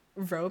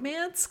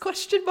 romance, ?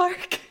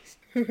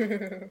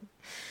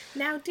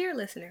 Now, dear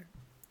listener,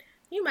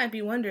 you might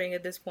be wondering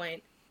at this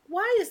point,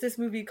 why is this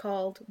movie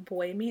called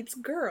Boy Meets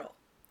Girl?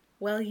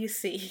 Well, you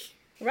see,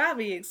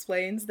 Robbie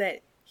explains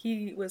that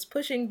he was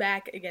pushing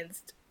back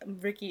against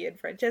Ricky and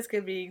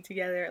Francesca being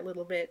together a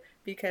little bit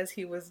because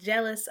he was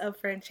jealous of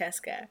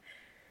Francesca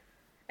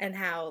and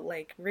how,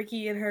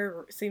 Ricky and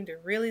her seem to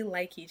really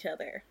like each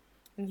other.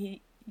 And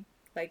he,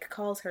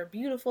 calls her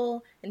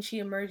beautiful, and she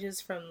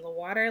emerges from the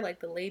water like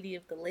the lady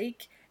of the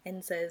lake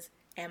and says,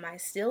 am I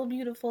still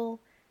beautiful?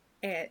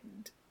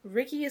 And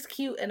Ricky is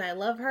cute, and I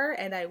love her,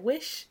 and I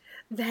wish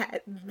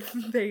that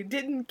they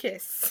didn't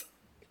kiss.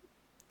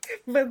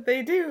 But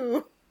they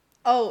do.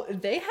 Oh,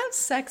 they have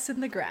sex in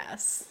the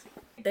grass.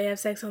 They have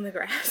sex on the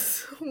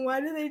grass. Why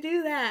do they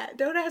do that?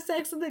 Don't have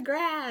sex in the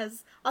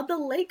grass. On the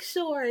lake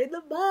shore, in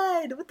the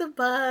mud, with the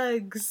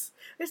bugs.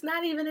 There's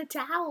not even a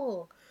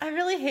towel. I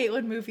really hate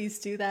when movies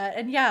do that.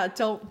 And yeah,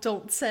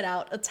 don't set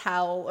out a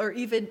towel or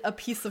even a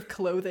piece of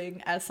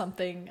clothing as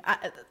something.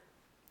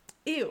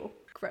 Ew.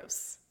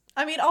 Gross.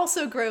 I mean,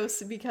 also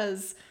gross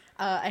because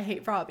I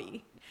hate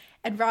Robbie.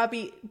 And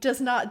Robbie does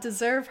not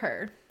deserve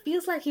her.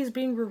 Feels like he's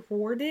being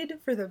rewarded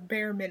for the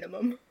bare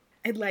minimum.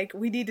 And,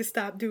 we need to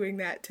stop doing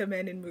that to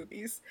men in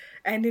movies.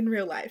 And in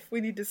real life.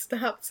 We need to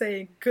stop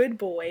saying, good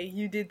boy,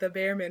 you did the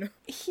bare minimum.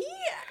 He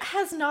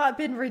has not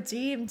been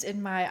redeemed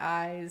in my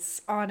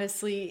eyes,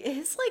 honestly.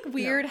 His,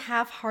 weird,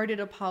 half-hearted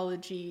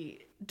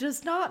apology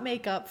does not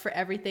make up for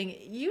everything.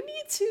 You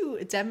need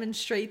to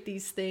demonstrate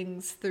these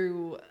things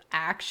through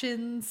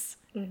actions.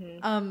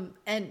 Mm-hmm.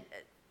 And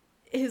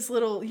his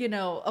little,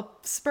 a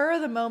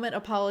spur-of-the-moment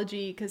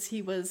apology because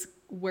he was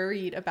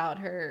worried about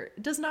her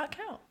does not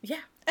count.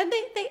 Yeah. And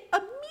they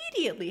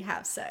immediately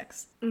have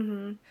sex.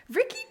 Mm-hmm.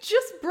 Ricky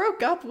just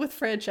broke up with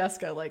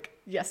Francesca,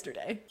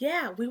 yesterday.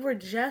 Yeah, we were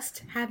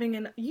just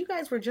you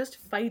guys were just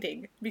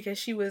fighting because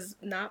she was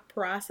not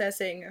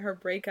processing her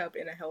breakup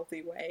in a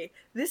healthy way.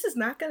 This is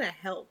not gonna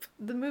help.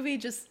 The movie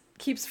just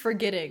keeps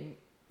forgetting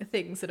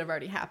things that have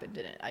already happened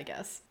in it, I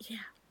guess. Yeah.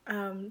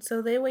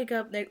 So they wake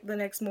up the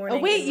next morning.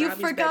 Oh wait, you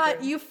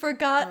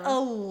forgot a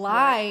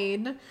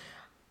line.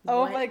 What?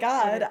 Oh my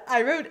god.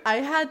 I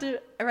had to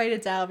write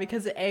it down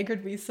because it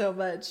angered me so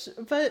much.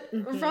 But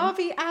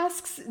Robbie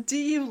asks, do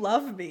you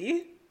love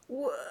me?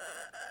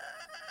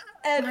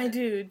 And my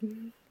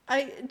dude.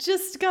 I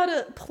just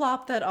gotta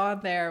plop that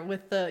on there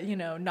with the,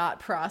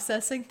 not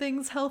processing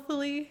things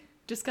healthily.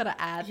 Just gotta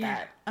add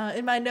that.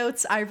 In my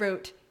notes, I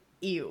wrote,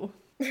 ew.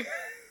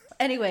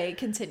 Anyway,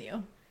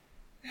 continue.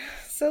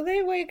 So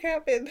they wake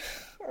up and,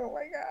 oh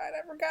my god,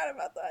 I forgot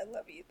about the I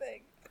love you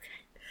thing.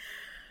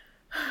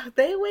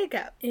 They wake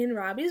up in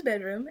Robbie's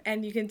bedroom,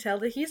 and you can tell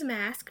that he's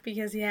masked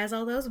because he has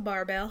all those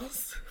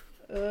barbells.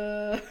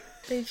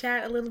 They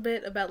chat a little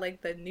bit about,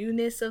 like, the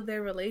newness of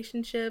their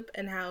relationship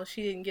and how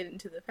she didn't get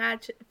into the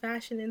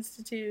fashion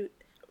institute.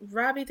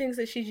 Robbie thinks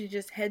that she should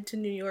just head to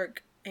New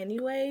York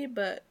anyway,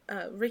 but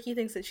Ricky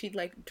thinks that she'd,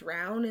 like,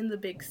 drown in the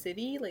big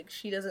city. Like,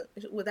 she doesn't,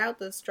 without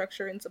the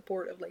structure and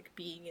support of, like,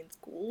 being in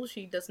school,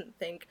 she doesn't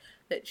think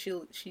that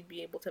she'd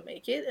be able to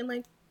make it, and,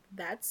 like,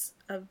 that's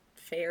a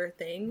fair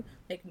thing.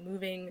 Like,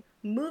 moving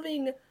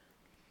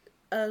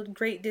a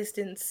great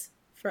distance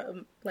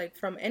from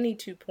any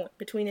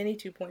between any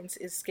 2 points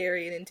is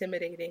scary and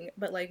intimidating,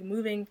 but, like,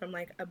 moving from,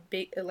 like,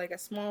 a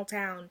small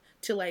town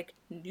to, like,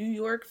 New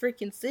York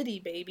freaking city,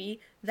 baby,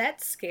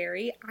 that's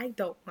scary. I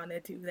don't want to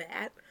do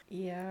that.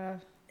 Yeah.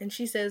 And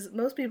she says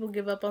most people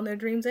give up on their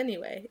dreams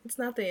anyway. It's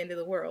not the end of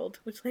the world.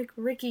 Which, like,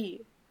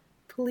 Ricky,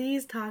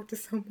 please talk to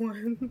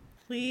someone.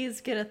 Please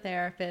get a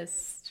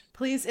therapist.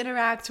 Please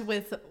interact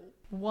with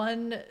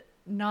one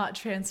not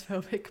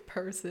transphobic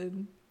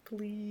person.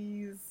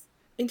 Please.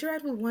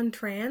 Interact with one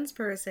trans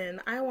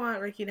person. I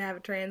want Ricky to have a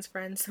trans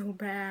friend so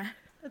bad.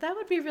 That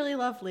would be really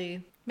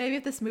lovely. Maybe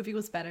if this movie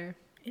was better.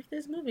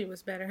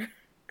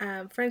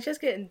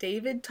 Francesca and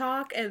David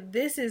talk, and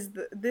this is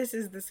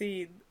the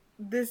scene.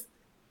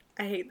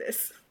 I hate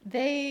this.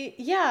 They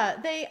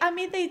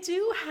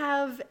do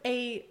have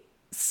a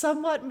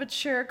somewhat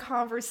mature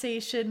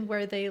conversation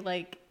where they,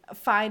 like,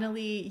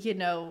 finally,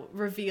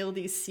 reveal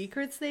these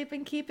secrets they've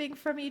been keeping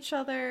from each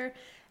other,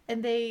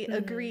 and they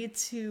agree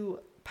to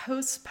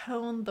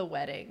postpone the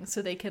wedding so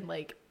they can,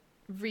 like,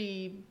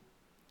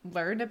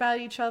 learn about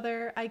each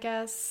other, I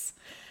guess.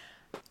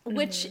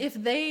 Which,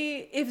 if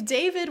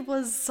David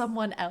was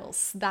someone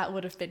else, that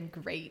would have been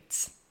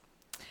great.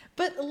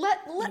 But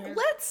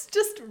let's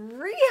just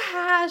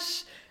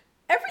rehash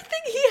everything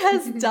he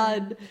has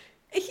done.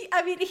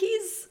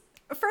 He's,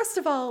 first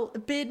of all,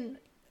 been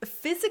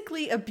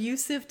physically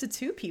abusive to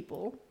 2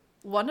 people.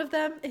 One of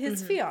them,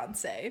 his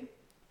fiance.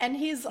 And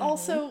he's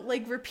also,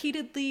 like,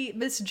 repeatedly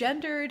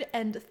misgendered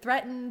and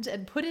threatened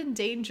and put in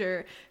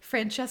danger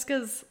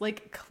Francesca's,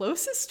 like,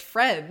 closest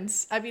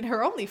friends. I mean,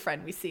 her only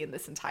friend we see in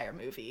this entire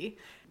movie.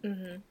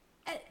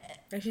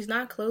 And she's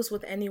not close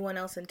with anyone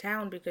else in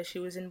town because she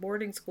was in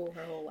boarding school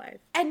her whole life.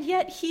 And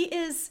yet he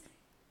is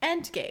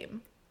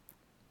endgame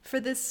for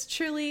this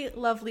truly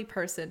lovely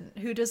person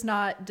who does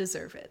not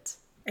deserve it.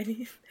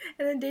 And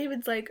then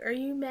David's like, "Are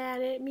you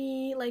mad at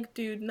me?" Like,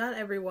 dude, not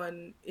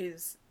everyone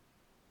is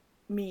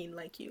mean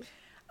like you.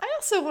 I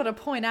also want to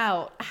point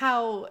out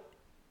how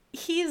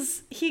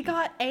he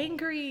got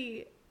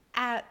angry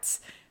at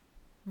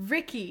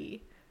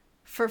Ricky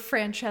for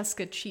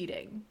Francesca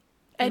cheating.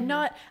 And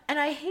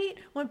I hate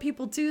when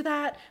people do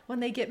that, when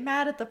they get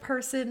mad at the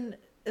person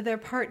their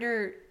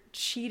partner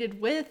cheated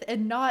with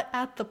and not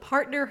at the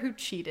partner who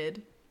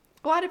cheated.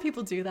 Why do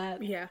people do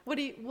that? Yeah.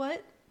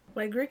 What?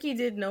 Like, Ricky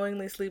did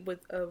knowingly sleep with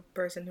a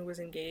person who was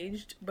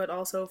engaged, but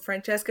also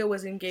Francesca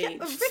was engaged. Yeah,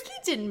 but Ricky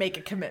didn't make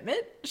a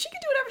commitment. She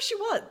can do whatever she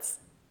wants.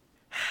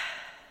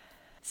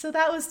 So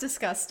that was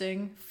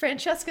disgusting.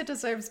 Francesca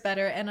deserves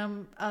better, and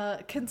I'm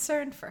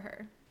concerned for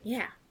her.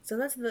 Yeah. So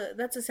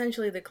that's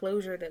essentially the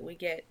closure that we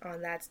get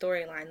on that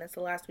storyline. That's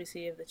the last we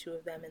see of the 2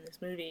 of them in this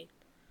movie.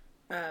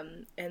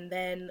 And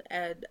then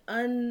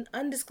an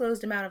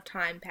undisclosed amount of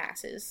time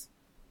passes.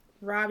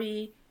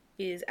 Robbie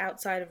is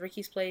outside of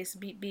Ricky's place,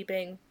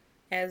 beeping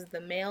as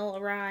the mail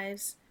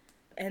arrives,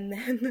 and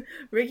then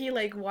Ricky,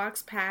 like,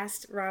 walks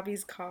past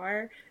Robbie's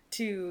car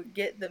to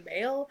get the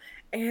mail,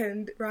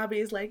 and Robbie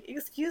is like,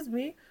 "Excuse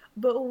me,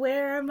 but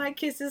where are my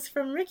kisses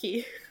from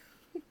Ricky?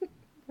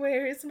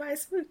 Where is my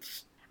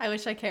smooch?" I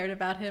wish I cared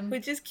about him.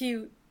 Which is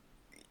cute.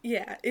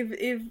 Yeah,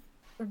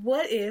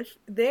 what if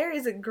there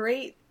is a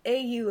great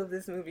AU of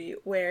this movie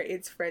where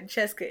it's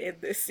Francesca in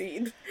this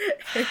scene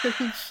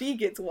and she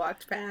gets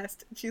walked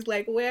past. She's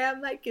like, "Where are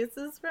my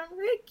kisses from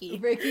Ricky?"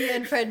 Ricky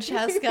and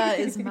Francesca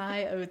is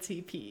my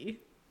OTP.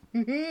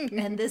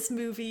 And this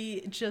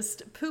movie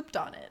just pooped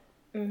on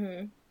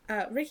it.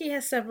 Ricky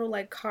has several,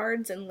 like,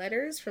 cards and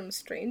letters from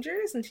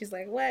strangers, and she's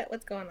like,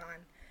 what's going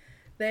on?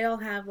 They all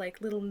have,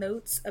 like, little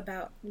notes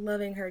about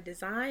loving her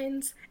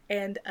designs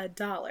and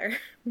 $1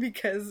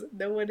 because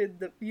no one in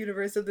the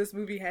universe of this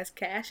movie has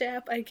Cash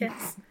App, I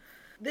guess.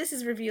 This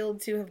is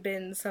revealed to have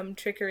been some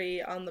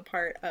trickery on the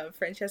part of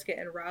Francesca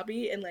and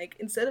Robbie, and, like,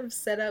 instead of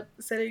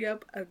setting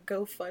up a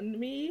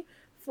GoFundMe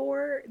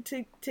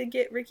to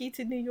get Ricky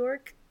to New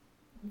York,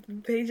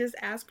 they just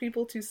ask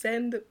people to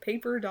send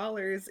paper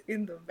dollars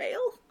in the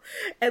mail.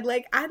 And,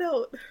 like,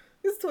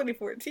 it's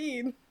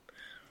 2014.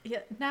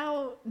 Yeah,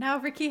 now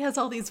Ricky has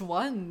all these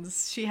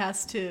ones she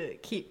has to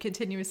keep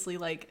continuously,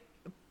 like,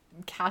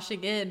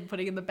 cashing in,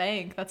 putting in the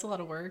bank. That's a lot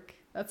of work.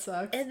 That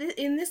sucks. And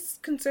in this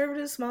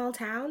conservative small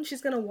town,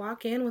 she's gonna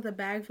walk in with a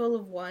bag full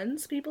of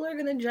ones. People are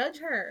gonna judge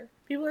her.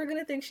 People are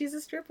gonna think she's a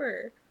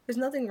stripper. There's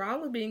nothing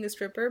wrong with being a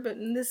stripper, but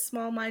in this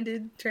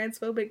small-minded,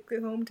 transphobic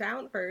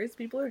hometown of hers,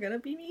 people are gonna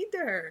be mean to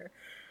her.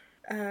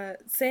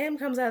 Sam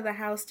comes out of the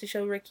house to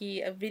show Ricky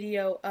a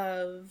video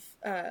of,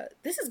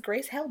 this is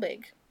Grace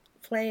Helbig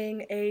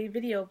playing a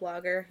video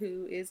blogger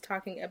who is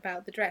talking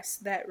about the dress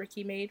that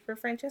Ricky made for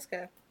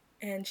Francesca.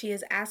 And she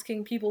is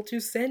asking people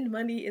to send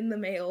money in the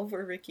mail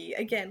for Ricky.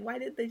 Again, why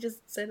did they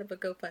just set up a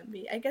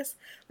GoFundMe? I guess,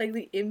 like,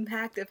 the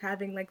impact of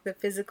having, like, the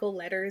physical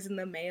letters in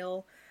the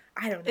mail,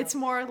 I don't know. It's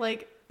more,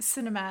 like,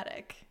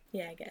 cinematic.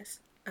 Yeah, I guess.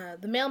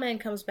 The mailman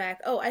comes back.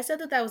 Oh, I said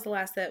that was the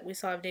last that we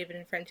saw of David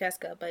and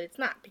Francesca, but it's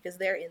not, because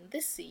they're in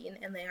this scene,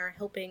 and they are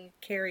helping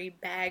carry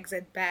bags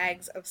and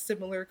bags of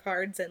similar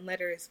cards and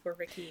letters for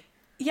Ricky.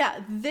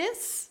 Yeah,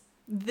 this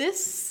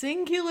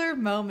singular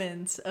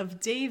moment of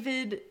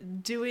David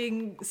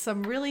doing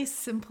some really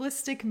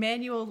simplistic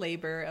manual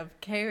labor of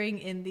carrying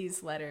in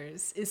these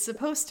letters is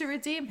supposed to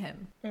redeem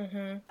him.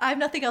 Mm-hmm. I have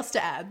nothing else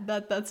to add.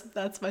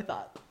 That's my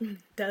thought.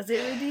 Does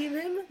it redeem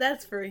him?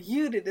 That's for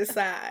you to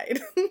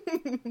decide.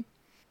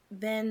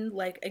 Then,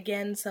 like,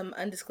 again, some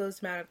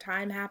undisclosed amount of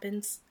time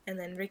happens, and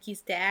then Ricky's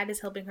dad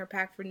is helping her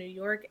pack for New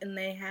York, and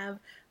they have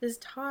this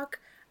talk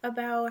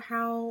about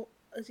how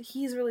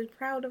he's really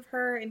proud of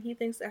her, and he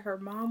thinks that her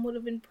mom would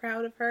have been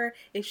proud of her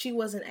if she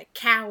wasn't a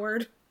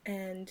coward.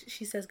 And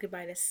she says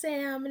goodbye to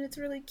Sam, and it's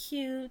really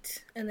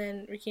cute. And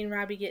then Ricky and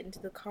Robbie get into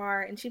the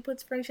car, and she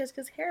puts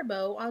Francesca's hair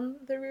bow on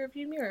the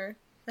rearview mirror.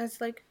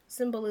 That's like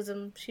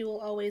symbolism. She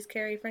will always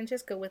carry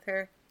Francesca with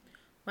her.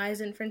 Why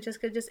isn't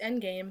Francesca just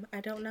Endgame? I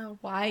don't know.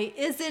 Why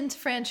isn't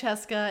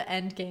Francesca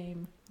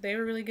Endgame? They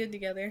were really good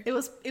together. It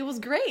was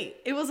great.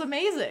 It was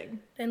amazing.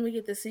 Then we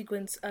get the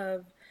sequence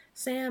of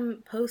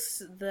Sam posts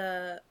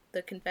the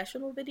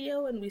confessional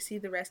video, and we see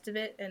the rest of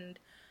it, and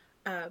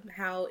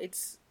how it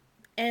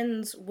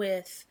ends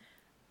with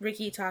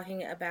Ricky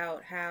talking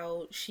about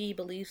how she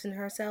believes in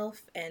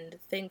herself and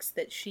thinks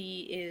that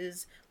she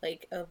is,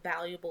 like, a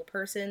valuable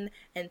person,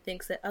 and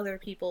thinks that other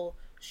people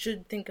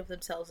should think of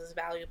themselves as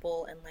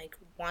valuable, and, like,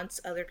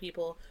 wants other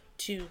people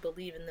to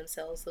believe in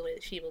themselves the way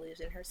that she believes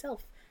in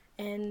herself.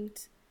 And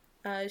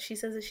she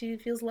says that she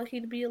feels lucky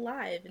to be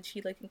alive, and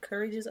she, like,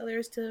 encourages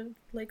others to,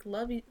 like,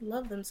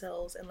 love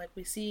themselves. And, like,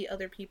 we see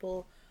other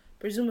people,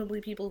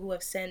 presumably people who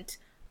have sent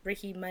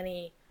Ricky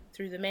money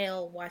through the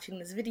mail, watching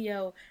this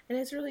video, and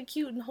it's really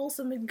cute and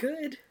wholesome and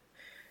good.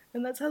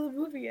 And that's how the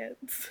movie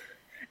ends.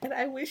 And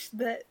I wish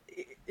that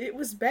it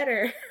was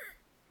better.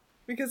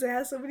 Because it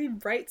has so many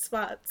bright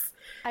spots.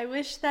 I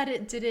wish that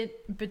it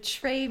didn't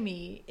betray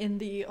me in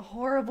the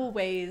horrible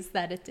ways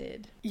that it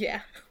did.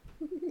 Yeah.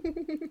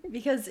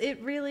 Because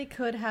it really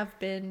could have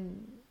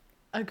been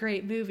a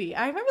great movie.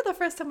 I remember the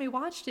first time we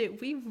watched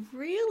it, we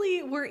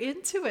really were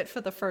into it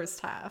for the first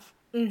half.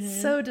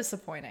 Mm-hmm. So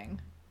disappointing.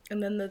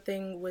 And then the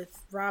thing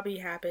with Robbie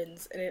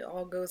happens, and it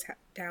all goes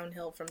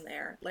downhill from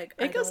there. Like,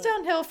 it goes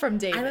downhill from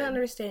David. I don't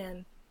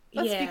understand.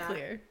 Let's be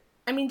clear.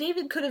 I mean,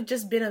 David could have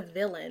just been a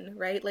villain,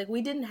 right? Like,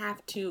 we didn't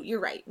have to...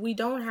 You're right. We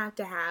don't have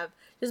to have...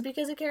 Just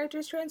because a character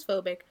is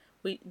transphobic,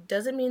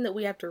 doesn't mean that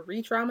we have to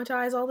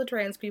re-traumatize all the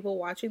trans people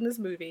watching this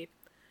movie.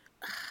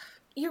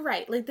 You're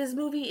right. Like, this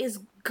movie is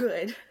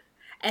good,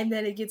 and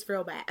then it gets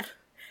real bad.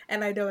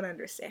 And I don't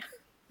understand.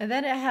 And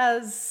then it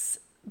has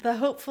the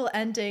hopeful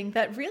ending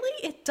that really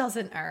it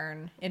doesn't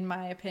earn, in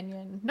my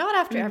opinion. Not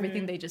after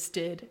everything they just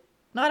did.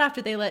 Not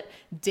after they let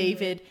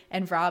David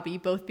and Robbie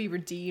both be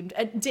redeemed.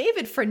 And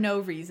David for no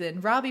reason,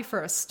 Robbie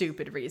for a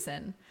stupid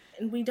reason.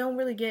 And we don't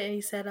really get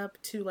any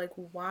setup to, like,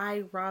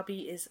 why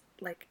Robbie is,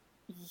 like,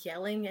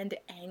 yelling and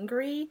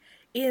angry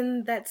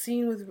in that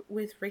scene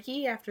with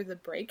Ricky after the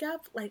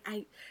breakup. Like,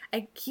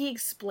 he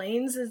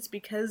explains it's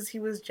because he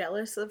was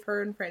jealous of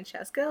her and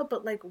Francesca,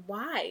 but, like,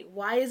 why?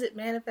 Why is it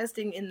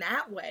manifesting in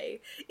that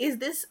way?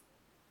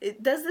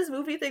 Does this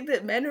movie think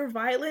that men are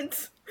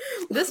violent?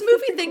 This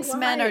movie thinks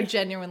men are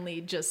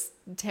genuinely just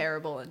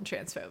terrible and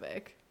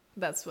transphobic.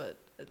 That's what...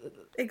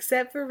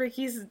 Except for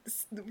Ricky's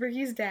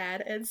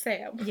dad and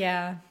Sam.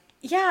 Yeah.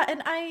 Yeah,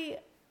 and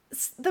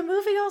the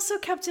movie also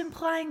kept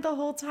implying the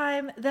whole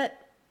time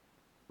that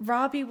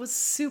Robbie was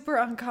super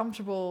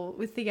uncomfortable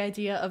with the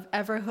idea of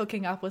ever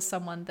hooking up with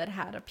someone that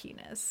had a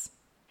penis.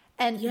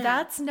 And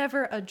that's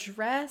never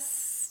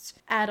addressed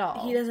at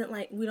all. He doesn't,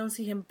 like, we don't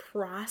see him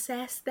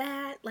process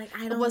that. Like,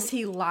 I don't... Was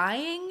he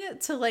lying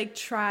to, like,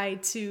 try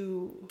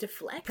to...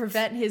 deflect?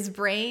 Prevent his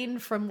brain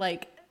from,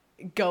 like,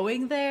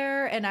 going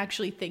there and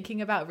actually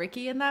thinking about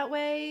Ricky in that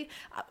way?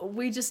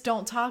 We just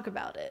don't talk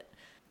about it.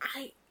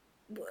 I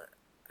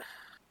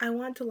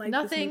want to like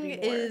this movie more.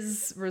 Nothing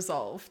is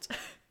resolved.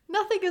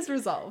 Nothing is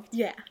resolved.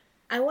 Yeah.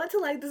 I want to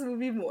like this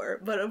movie more,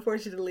 but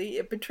unfortunately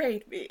it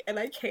betrayed me, and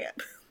I can't.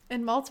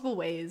 In multiple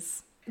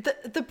ways.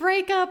 The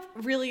breakup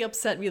really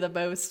upset me the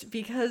most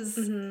because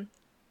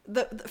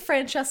the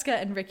Francesca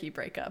and Ricky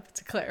breakup,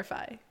 to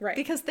clarify. Right.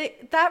 Because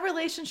that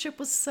relationship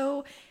was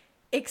so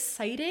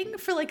exciting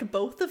for, like,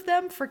 both of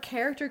them, for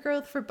character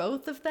growth for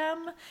both of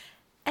them,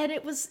 and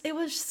it was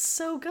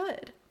so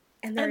good.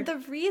 And the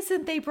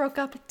reason they broke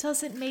up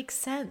doesn't make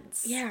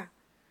sense. Yeah.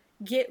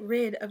 Get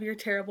rid of your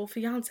terrible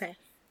fiancé.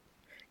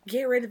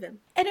 Get rid of him.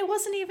 And it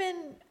wasn't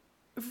even...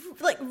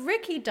 Like,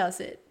 Ricky does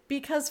it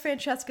because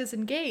Francesca's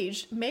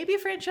engaged. Maybe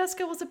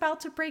Francesca was about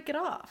to break it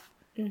off.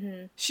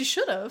 She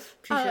should have.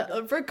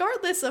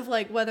 Regardless of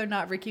like whether or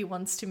not Ricky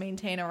wants to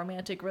maintain a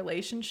romantic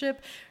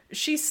relationship,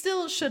 she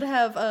still should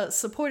have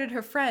supported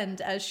her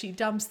friend as she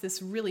dumps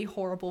this really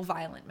horrible,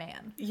 violent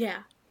man. Yeah.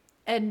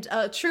 And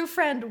a true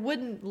friend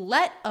wouldn't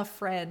let a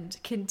friend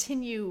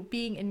continue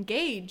being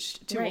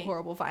engaged to a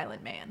horrible,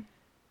 violent man.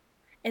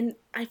 And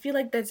I feel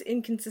like that's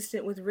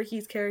inconsistent with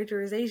Ricky's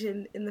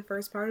characterization in the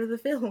first part of the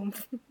film.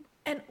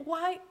 And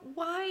why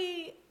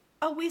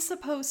are we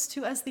supposed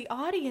to, as the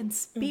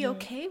audience, be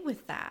okay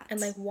with that?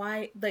 And like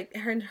why, like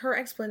her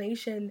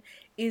explanation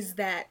is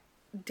that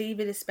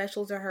David is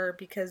special to her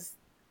because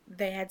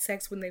they had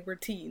sex when they were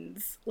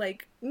teens.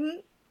 Like,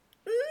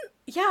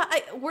 yeah,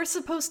 we're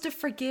supposed to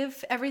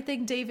forgive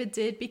everything David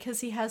did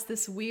because he has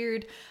this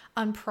weird,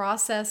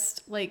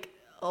 unprocessed, like,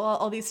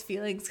 all these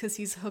feelings because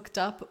he's hooked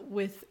up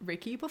with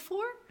Ricky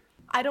before?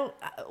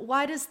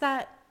 Why does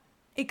that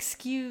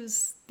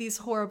excuse these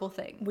horrible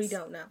things? We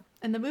don't know.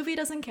 And the movie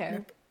doesn't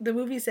care. The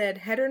movie said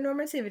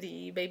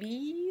heteronormativity,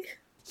 baby.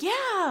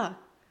 Yeah!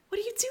 What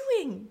are you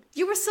doing?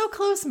 You were so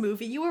close,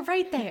 movie. You were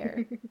right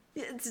there.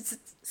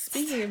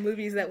 Speaking of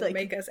movies that will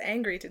make us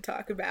angry to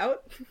talk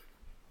about,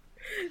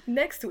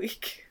 next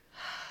week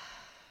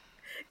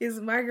is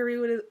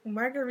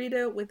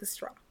Margarita with a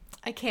Straw.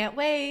 I can't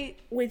wait.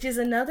 Which is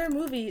another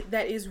movie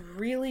that is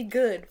really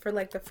good for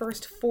like the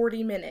first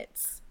 40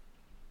 minutes.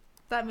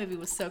 That movie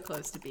was so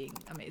close to being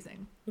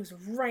amazing. It was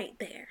right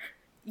there.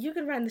 You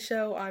can find the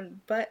show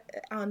on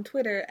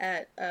Twitter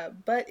at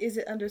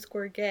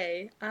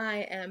 @butisit_gay. I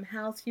am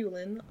Hal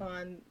Hewlin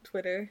on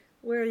Twitter.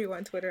 Where are you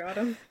on Twitter,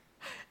 Autumn?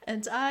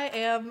 And I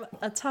am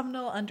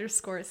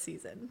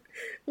autumnal_season.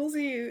 We'll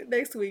see you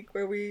next week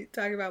where we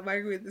talk about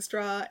Margarita with the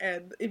Straw.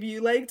 And if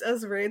you liked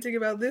us ranting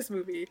about this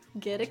movie,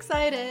 get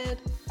excited.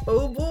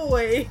 Oh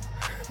boy.